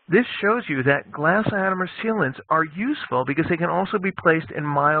 So this shows you that glass ionomer sealants are useful because they can also be placed in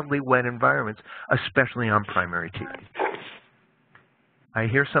mildly wet environments, especially on primary teeth. I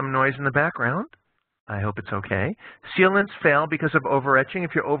hear some noise in the background. I hope it's okay. Sealants fail because of over-etching.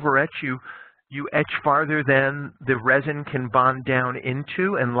 If you over-etch, you etch farther than the resin can bond down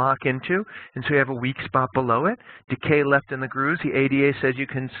into and lock into, and so you have a weak spot below it. Decay left in the grooves. The ADA says you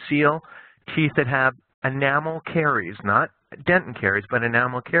can seal teeth that have enamel caries, not dentin caries, but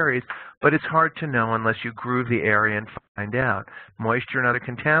enamel caries, but it's hard to know unless you groove the area and find out. Moisture and other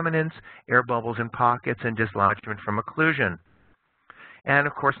contaminants, air bubbles in pockets, and dislodgement from occlusion. And,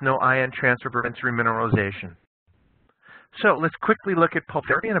 of course, no ion transfer prevents remineralization. So let's quickly look at pulp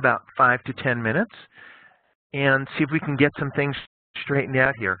therapy in about 5 to 10 minutes and see if we can get some things straightened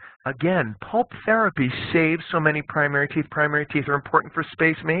out here. Again, pulp therapy saves so many primary teeth. Primary teeth are important for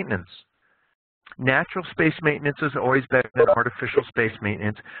space maintenance. Natural space maintenance is always better than artificial space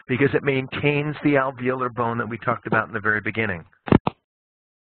maintenance because it maintains the alveolar bone that we talked about in the very beginning.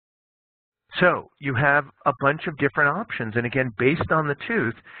 So you have a bunch of different options, and again, based on the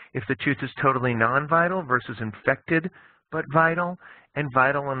tooth, if the tooth is totally non-vital versus infected but vital, and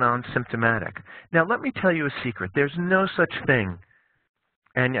vital and non-symptomatic. Now, let me tell you a secret. There's no such thing,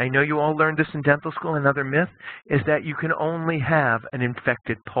 and I know you all learned this in dental school. Another myth is that you can only have an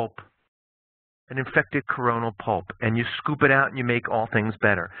infected pulp, an infected coronal pulp, and you scoop it out and you make all things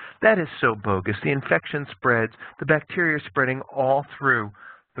better. That is so bogus. The infection spreads, the bacteria is spreading all through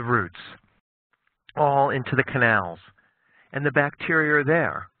the roots, all into the canals, and the bacteria are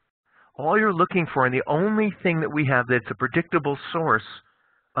there. All you're looking for, and the only thing that we have that's a predictable source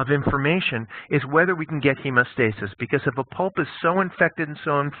of information, is whether we can get hemostasis, because if a pulp is so infected and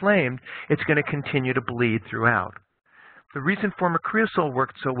so inflamed, it's going to continue to bleed throughout. The reason formicreosol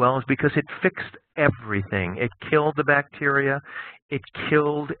worked so well is because it fixed everything. It killed the bacteria. It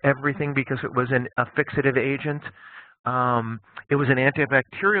killed everything because it was a fixative agent. It was an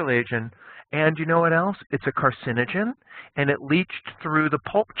antibacterial agent. And you know what else? It's a carcinogen, and it leached through the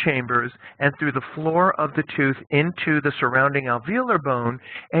pulp chambers and through the floor of the tooth into the surrounding alveolar bone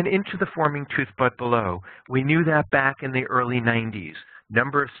and into the forming tooth bud below. We knew that back in the early 90s. A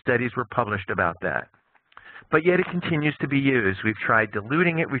number of studies were published about that. But yet it continues to be used. We've tried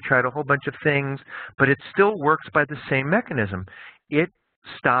diluting it. We've tried a whole bunch of things, but it still works by the same mechanism. It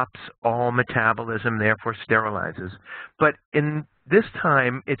stops all metabolism, therefore sterilizes. But in this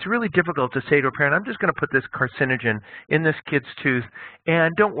time, it's really difficult to say to a parent, I'm just going to put this carcinogen in this kid's tooth,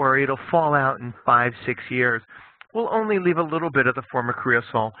 and don't worry, it'll fall out in 5, 6 years. We'll only leave a little bit of the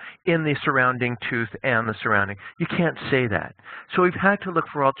formicreosol in the surrounding tooth and the surrounding. You can't say that. So we've had to look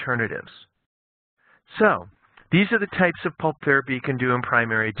for alternatives. So these are the types of pulp therapy you can do in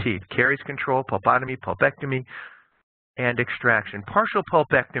primary teeth: caries control, pulpotomy, pulpectomy, and extraction. Partial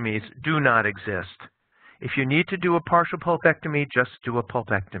pulpectomies do not exist. If you need to do a partial pulpectomy, just do a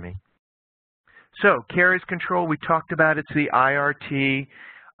pulpectomy. So Carious control, we talked about, it's the IRT,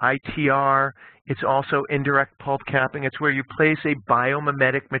 ITR. It's also indirect pulp capping. It's where you place a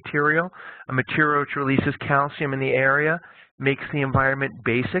biomimetic material, a material which releases calcium in the area, makes the environment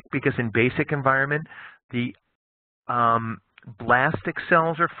basic, because in basic environment, the blastic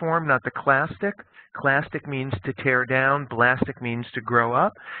cells are formed, not the clastic. Clastic means to tear down, blastic means to grow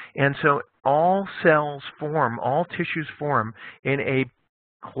up. And so all cells form, all tissues form in a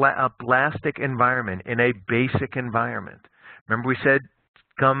blastic environment, in a basic environment. Remember we said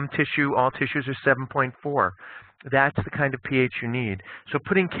gum tissue, all tissues are 7.4. That's the kind of pH you need. So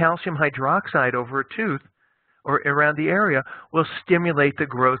putting calcium hydroxide over a tooth or around the area will stimulate the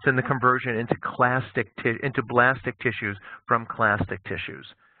growth and the conversion into blastic tissues from clastic tissues.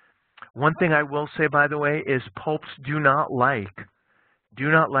 One thing I will say, by the way, is pulps do not like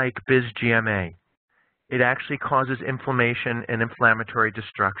bis-GMA. It actually causes inflammation and inflammatory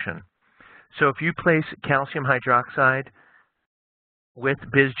destruction. So if you place calcium hydroxide with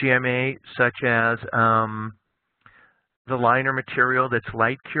bis-GMA, such as the liner material that's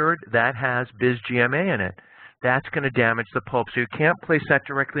light cured, that has bis-GMA in it. That's going to damage the pulp. So you can't place that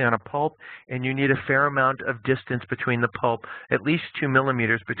directly on a pulp, and you need a fair amount of distance between the pulp, at least 2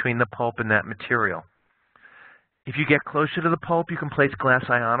 millimeters between the pulp and that material. If you get closer to the pulp, you can place glass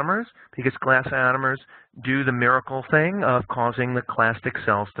ionomers, because glass ionomers do the miracle thing of causing the clastic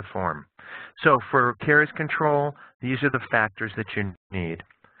cells to form. So for Carious control, these are the factors that you need.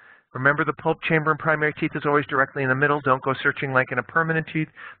 Remember, the pulp chamber in primary teeth is always directly in the middle. Don't go searching like in a permanent tooth.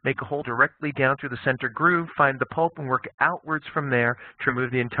 Make a hole directly down through the center groove, find the pulp, and work outwards from there to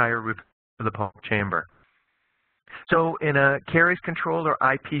remove the entire roof of the pulp chamber. So in a Carious control or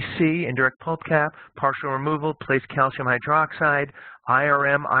IPC, indirect pulp cap, partial removal, place calcium hydroxide.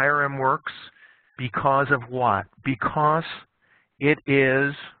 IRM works because of what? Because it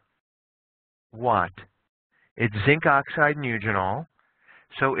is what? It's zinc oxide and eugenol.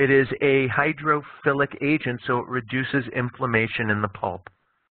 So it is a hydrophilic agent, so it reduces inflammation in the pulp.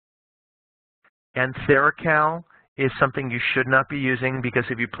 And Theracal is something you should not be using, because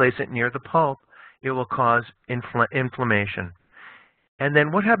if you place it near the pulp, it will cause inflammation. And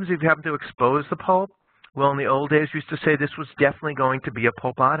then what happens if you happen to expose the pulp? Well, in the old days, we used to say this was definitely going to be a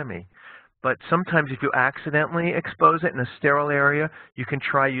pulpotomy. But sometimes if you accidentally expose it in a sterile area, you can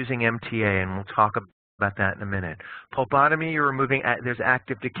try using MTA, and we'll talk about that in a minute. Pulpotomy, you're removing, there's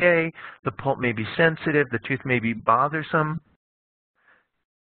active decay, the pulp may be sensitive, the tooth may be bothersome.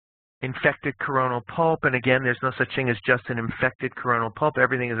 Infected coronal pulp, and again, there's no such thing as just an infected coronal pulp.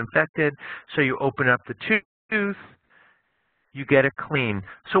 Everything is infected, so you open up the tooth, you get it clean.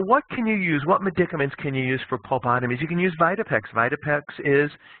 So what can you use? What medicaments can you use for pulpotomies? You can use Vitapex. Vitapex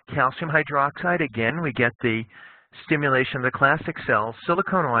is calcium hydroxide. Again, we get the stimulation of the clastic cells,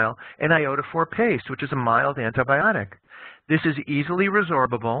 silicone oil, and iodophor paste, which is a mild antibiotic. This is easily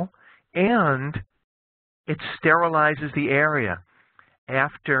resorbable, and it sterilizes the area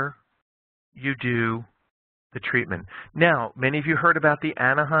after you do the treatment. Now, many of you heard about the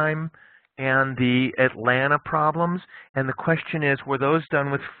Anaheim and the Atlanta problems, and the question is, were those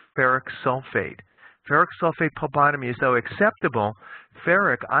done with ferric sulfate? Ferric sulfate pulpotomy is, though acceptable,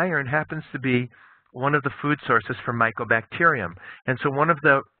 ferric iron happens to be one of the food sources for Mycobacterium. And so one of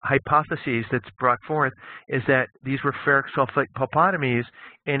the hypotheses that's brought forth is that these were ferric sulfate pulpotomies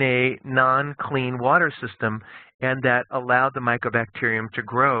in a non-clean water system, and that allowed the Mycobacterium to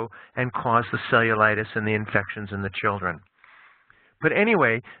grow and cause the cellulitis and the infections in the children. But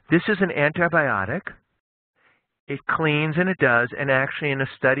anyway, this is an antibiotic. It cleans, and it does, and actually in a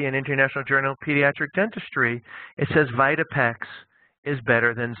study in International Journal of Pediatric Dentistry, it says Vitapex is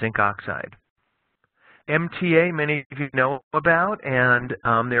better than zinc oxide. MTA, many of you know about, and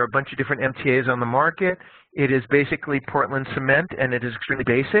there are a bunch of different MTAs on the market. It is basically Portland cement, and it is extremely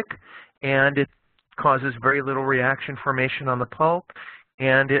basic, and it causes very little reaction formation on the pulp,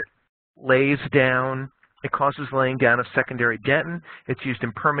 and it lays down, it causes laying down of secondary dentin. It's used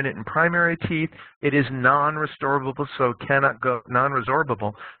in permanent and primary teeth. It is non-restorable, so it cannot go,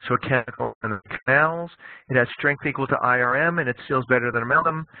 non-resorbable, so it can't go in the canals. It has strength equal to IRM, and it seals better than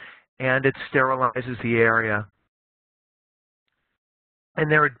amalgam, and it sterilizes the area.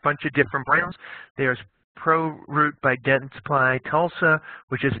 And there are a bunch of different brands. There's ProRoot by Dentin Supply Tulsa,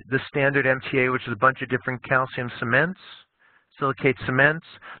 which is the standard MTA, which is a bunch of different calcium cements, silicate cements.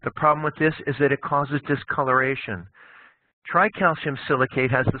 The problem with this is that it causes discoloration. Tricalcium silicate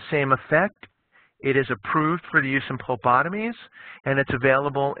has the same effect. It is approved for the use in pulpotomies, and it's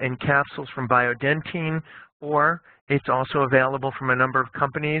available in capsules from Biodentine, or it's also available from a number of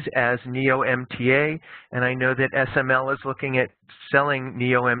companies as Neo-MTA, and I know that SML is looking at selling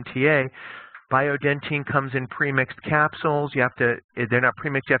Neo-MTA. Biodentine comes in premixed capsules. You have to, they're not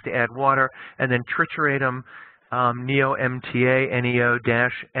premixed, you have to add water and then triturate them. Neo-MTA,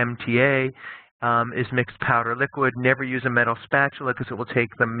 NEO-MTA is mixed powder liquid. Never use a metal spatula because it will take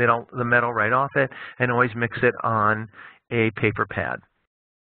the metal right off it, and always mix it on a paper pad.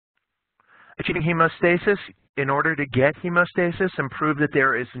 Achieving hemostasis. In order to get hemostasis and prove that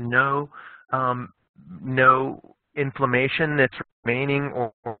there is no inflammation that's remaining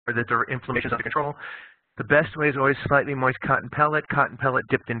or that the inflammation is under control, the best way is always slightly moist cotton pellet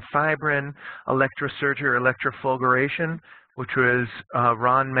dipped in fibrin, electrosurgery or electrofulguration, which was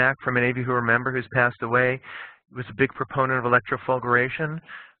Ron Mack, for many of you who remember, who's passed away, was a big proponent of electrofulguration.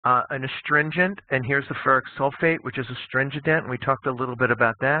 An astringent, and here's the ferric sulfate, which is astringent, and we talked a little bit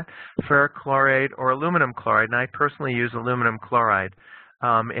about that, ferric chloride or aluminum chloride, and I personally use aluminum chloride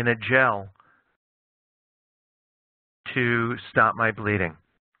in a gel to stop my bleeding.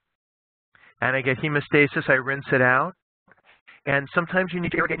 And I get hemostasis, I rinse it out, and sometimes you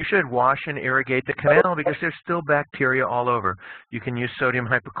need to irrigate. You should wash and irrigate the canal because there's still bacteria all over. You can use sodium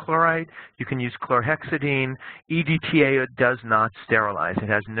hypochlorite, you can use chlorhexidine. EDTA does not sterilize. It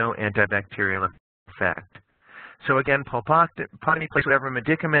has no antibacterial effect. So again, pulpotomy, place whatever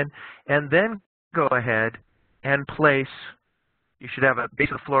medicament, and then go ahead and place, you should have a base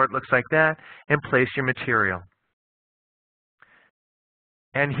of the floor, it looks like that, and place your material.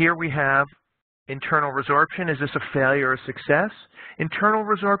 And here we have internal resorption. Is this a failure or success? Internal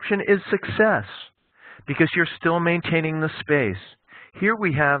resorption is success because you're still maintaining the space. Here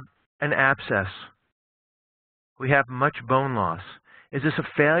we have an abscess. We have much bone loss. Is this a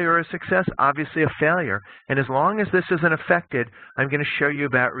failure or a success? Obviously a failure. And as long as this isn't affected, I'm going to show you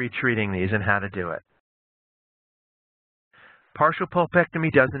about retreating these and how to do it. Partial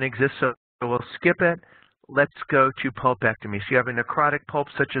pulpectomy doesn't exist, so we'll skip it. Let's go to pulpectomy. So you have a necrotic pulp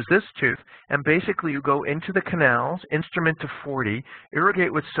such as this tooth, and basically you go into the canals, instrument to 40,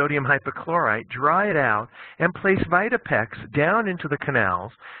 irrigate with sodium hypochlorite, dry it out, and place Vitapex down into the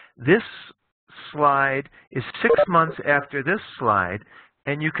canals. This slide is 6 months after this slide,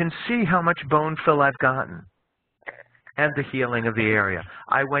 and you can see how much bone fill I've gotten and the healing of the area.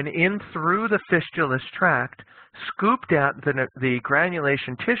 I went in through the fistulous tract, scooped out the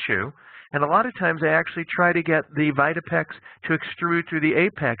granulation tissue, and a lot of times I actually try to get the Vitapex to extrude through the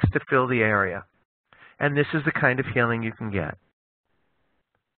apex to fill the area. And this is the kind of healing you can get.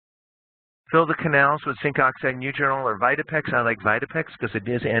 Fill the canals with zinc oxide Neuronal or Vitapex. I like Vitapex because it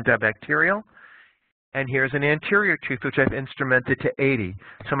is antibacterial. And here's an anterior tooth, which I've instrumented to 80.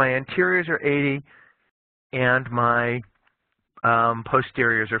 So my anteriors are 80, and my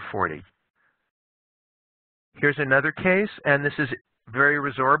posteriors are 40. Here's another case, and this is very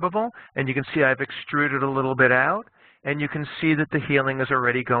resorbable, and you can see I've extruded a little bit out, and you can see that the healing is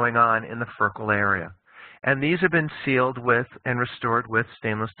already going on in the furcal area. And these have been sealed with and restored with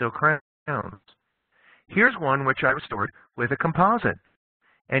stainless steel crowns. Here's one which I restored with a composite.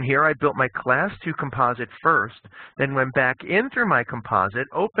 And here I built my Class 2 composite first, then went back in through my composite,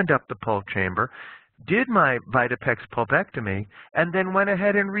 opened up the pulp chamber, did my Vitapex pulpectomy, and then went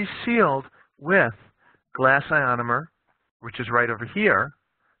ahead and resealed with glass ionomer, which is right over here.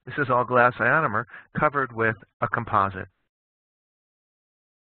 This is all glass ionomer covered with a composite.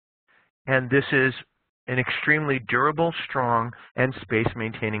 And this is an extremely durable, strong, and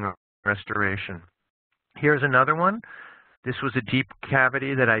space-maintaining restoration. Here's another one. This was a deep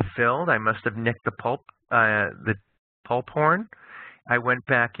cavity that I filled. I must have nicked the pulp horn. I went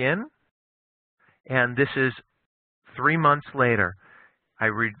back in, and this is 3 months later. I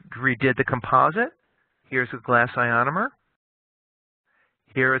redid the composite. Here's the glass ionomer.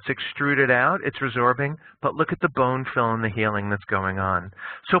 Here it's extruded out, it's resorbing, but look at the bone fill and the healing that's going on.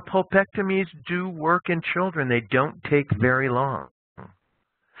 So pulpectomies do work in children. They don't take very long.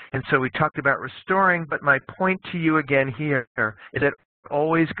 And so we talked about restoring, but my point to you again here is that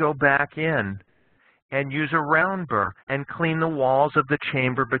always go back in and use a round burr and clean the walls of the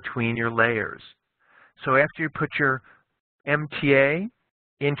chamber between your layers. So after you put your MTA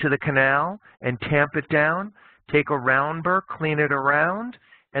into the canal and tamp it down, take a round burr, clean it around,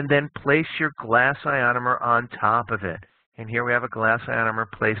 and then place your glass ionomer on top of it. And here we have a glass ionomer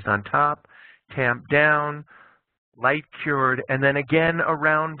placed on top, tamped down, light cured, and then again a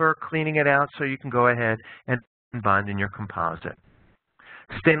round burr, cleaning it out so you can go ahead and bond in your composite.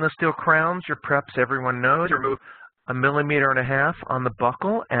 Stainless steel crowns, your preps, everyone knows. Remove 1.5 millimeters on the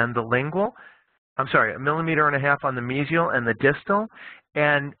buccal and the lingual. I'm sorry, 1.5 millimeters on the mesial and the distal,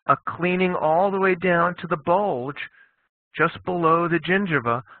 and a cleaning all the way down to the bulge just below the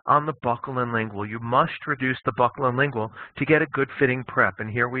gingiva on the buccal and lingual. You must reduce the buccal and lingual to get a good fitting prep. And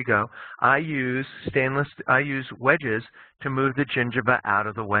here we go. I use wedges to move the gingiva out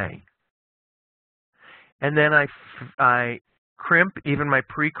of the way. And then I crimp even my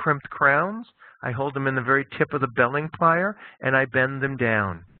pre-crimped crowns. I hold them in the very tip of the belling plier, and I bend them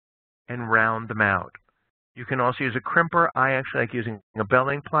down and round them out. You can also use a crimper. I actually like using a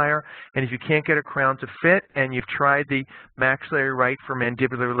belling plier. And if you can't get a crown to fit and you've tried the maxillary right for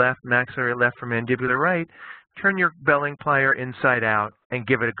mandibular left, maxillary left for mandibular right, turn your belling plier inside out and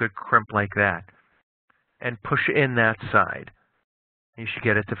give it a good crimp like that. And push in that side. You should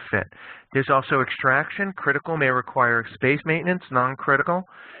get it to fit. There's also extraction. Critical may require space maintenance. Non-critical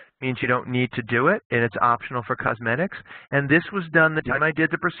means you don't need to do it, and it's optional for cosmetics. And this was done the time I did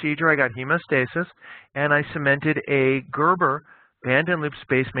the procedure. I got hemostasis, and I cemented a Gerber band and loop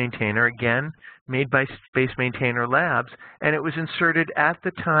space maintainer, again, made by Space Maintainer Labs, and it was inserted at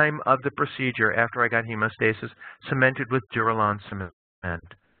the time of the procedure after I got hemostasis, cemented with Duralon cement.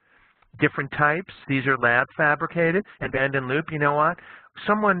 Different types. These are lab fabricated, and band and loop, you know what?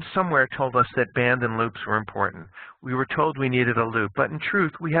 Someone somewhere told us that band and loops were important. We were told we needed a loop, but in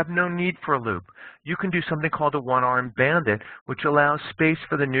truth, we have no need for a loop. You can do something called a one-armed bandit, which allows space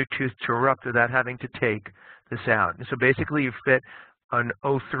for the new tooth to erupt without having to take this out. And so basically, you fit an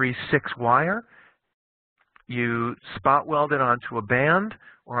 036 wire, you spot weld it onto a band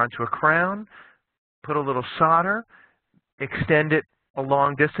or onto a crown, put a little solder, extend it a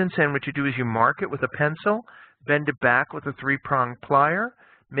long distance, and what you do is you mark it with a pencil, bend it back with a 3-prong plier,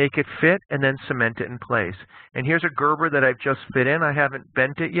 make it fit, and then cement it in place. And here's a Gerber that I've just fit in. I haven't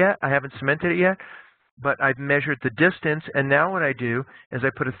bent it yet. I haven't cemented it yet, but I've measured the distance, and now what I do is I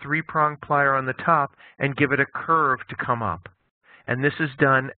put a 3-prong plier on the top and give it a curve to come up. And this is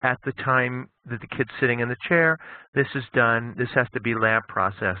done at the time that the kid's sitting in the chair. This has to be lab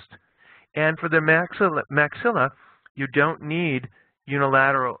processed. And for the maxilla, you don't need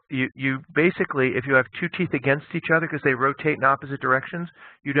unilateral. You basically, if you have two teeth against each other because they rotate in opposite directions,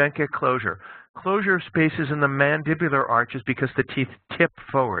 you don't get closure. Closure of spaces in the mandibular arch is because the teeth tip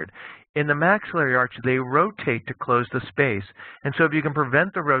forward. In the maxillary arch, they rotate to close the space. And so if you can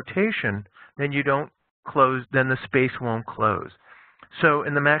prevent the rotation, then you don't close, then the space won't close. So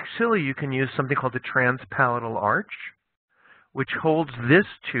in the maxilla, you can use something called the transpalatal arch, which holds this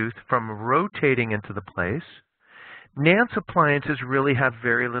tooth from rotating into the place. Nance appliances really have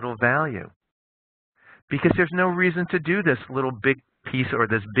very little value because there's no reason to do this little big piece or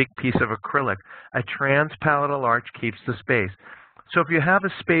this big piece of acrylic. A transpalatal arch keeps the space. So if you have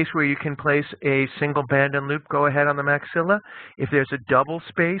a space where you can place a single band and loop, go ahead on the maxilla. If there's a double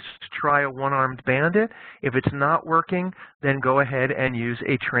space, try a one-armed bandit. If it's not working, then go ahead and use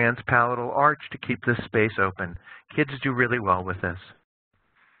a transpalatal arch to keep this space open. Kids do really well with this.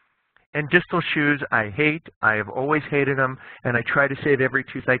 And distal shoes, I hate. I have always hated them, and I try to save every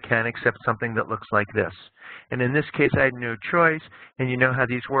tooth I can except something that looks like this. And in this case, I had no choice, and you know how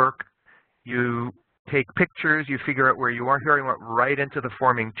these work. You take pictures, you figure out where you are. Here I went right into the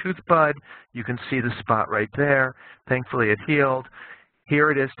forming tooth bud. You can see the spot right there. Thankfully, it healed.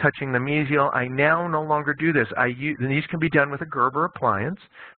 Here it is touching the mesial. I now no longer do this. And these can be done with a Gerber appliance.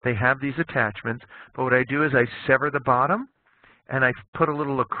 They have these attachments, but what I do is I sever the bottom, and I put a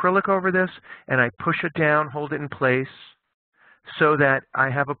little acrylic over this, and I push it down, hold it in place, so that I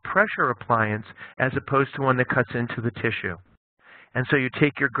have a pressure appliance as opposed to one that cuts into the tissue. And so you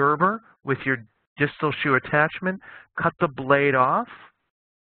take your Gerber with your distal shoe attachment, cut the blade off,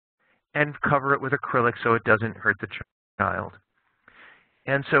 and cover it with acrylic so it doesn't hurt the child.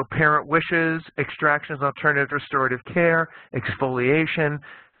 And so parent wishes, extractions, alternative restorative care, exfoliation,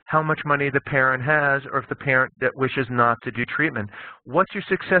 how much money the parent has, or if the parent that wishes not to do treatment. What's your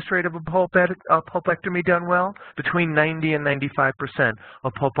success rate of a pulpectomy done well? Between 90 and 95%.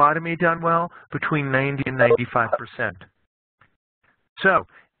 A pulpotomy done well? Between 90 and 95%. So,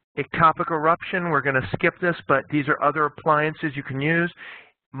 ectopic eruption, we're going to skip this, but these are other appliances you can use.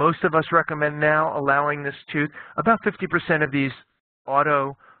 Most of us recommend now allowing this tooth. About 50% of these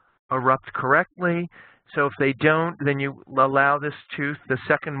auto-erupt correctly. So if they don't, then you allow this tooth, the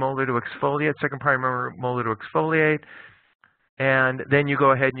second molar to exfoliate, second primary molar to exfoliate, and then you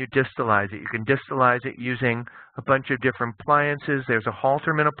go ahead and you distalize it. You can distalize it using a bunch of different appliances. There's a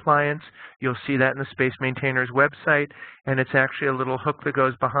Halterman appliance. You'll see that in the Space Maintainer's website, and it's actually a little hook that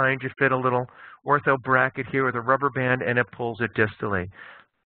goes behind. You fit a little ortho bracket here with a rubber band, and it pulls it distally.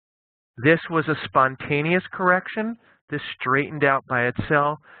 This was a spontaneous correction. This straightened out by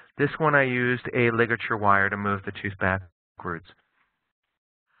itself. This one I used a ligature wire to move the tooth backwards.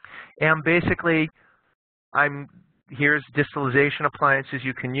 And basically, here's distalization appliances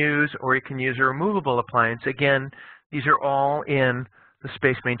you can use, or you can use a removable appliance. Again, these are all in the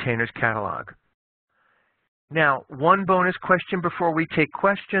Space Maintainer's catalog. Now, one bonus question before we take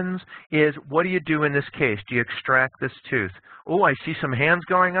questions is, what do you do in this case? Do you extract this tooth? Oh, I see some hands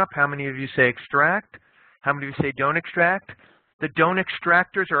going up. How many of you say extract? How many of you say don't extract? The don't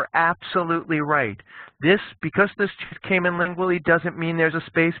extractors are absolutely right. Because this tooth came in lingually doesn't mean there's a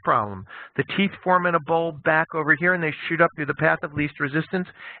space problem. The teeth form in a bulb back over here, and they shoot up through the path of least resistance.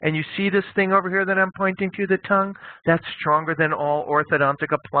 And you see this thing over here that I'm pointing to, the tongue? That's stronger than all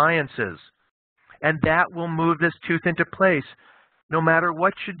orthodontic appliances. And that will move this tooth into place. No matter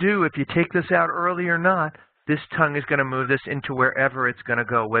what you do, if you take this out early or not, this tongue is going to move this into wherever it's going to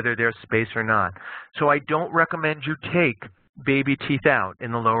go, whether there's space or not. So I don't recommend you take baby teeth out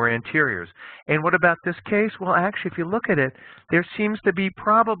in the lower anteriors. And what about this case? Well, actually, if you look at it, there seems to be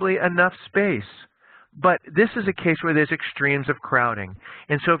probably enough space. But this is a case where there's extremes of crowding.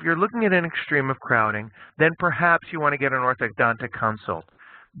 And so if you're looking at an extreme of crowding, then perhaps you want to get an orthodontic consult.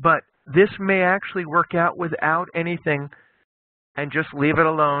 But this may actually work out without anything, and just leave it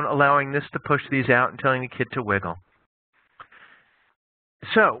alone, allowing this to push these out and telling the kid to wiggle.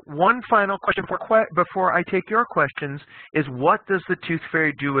 So one final question before I take your questions is, what does the tooth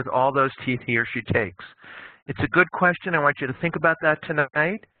fairy do with all those teeth he or she takes? It's a good question. I want you to think about that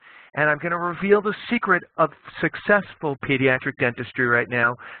tonight. And I'm going to reveal the secret of successful pediatric dentistry right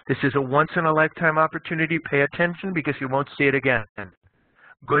now. This is a once-in-a-lifetime opportunity. Pay attention because you won't see it again.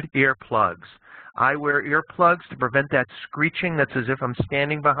 Good earplugs. I wear earplugs to prevent that screeching that's as if I'm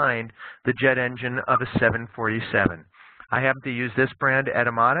standing behind the jet engine of a 747. I happen to use this brand,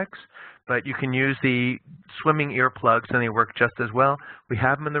 Etymotics, but you can use the swimming earplugs and they work just as well. We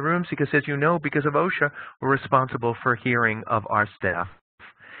have them in the rooms because, as you know, because of OSHA, we're responsible for hearing of our staff.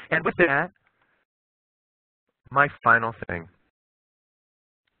 And with that, my final thing.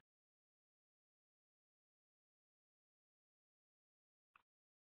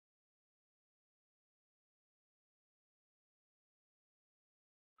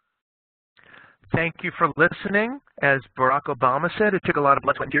 Thank you for listening. As Barack Obama said, it took a lot of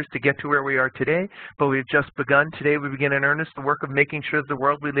blood, sweat, and tears to get to where we are today, but we've just begun. Today we begin in earnest the work of making sure that the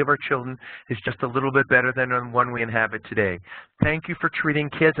world we leave our children is just a little bit better than the one we inhabit today. Thank you for treating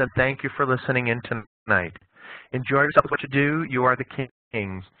kids, and thank you for listening in tonight. Enjoy yourself with what you do. You are the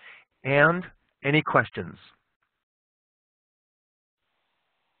kings. And any questions?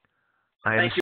 Thank you.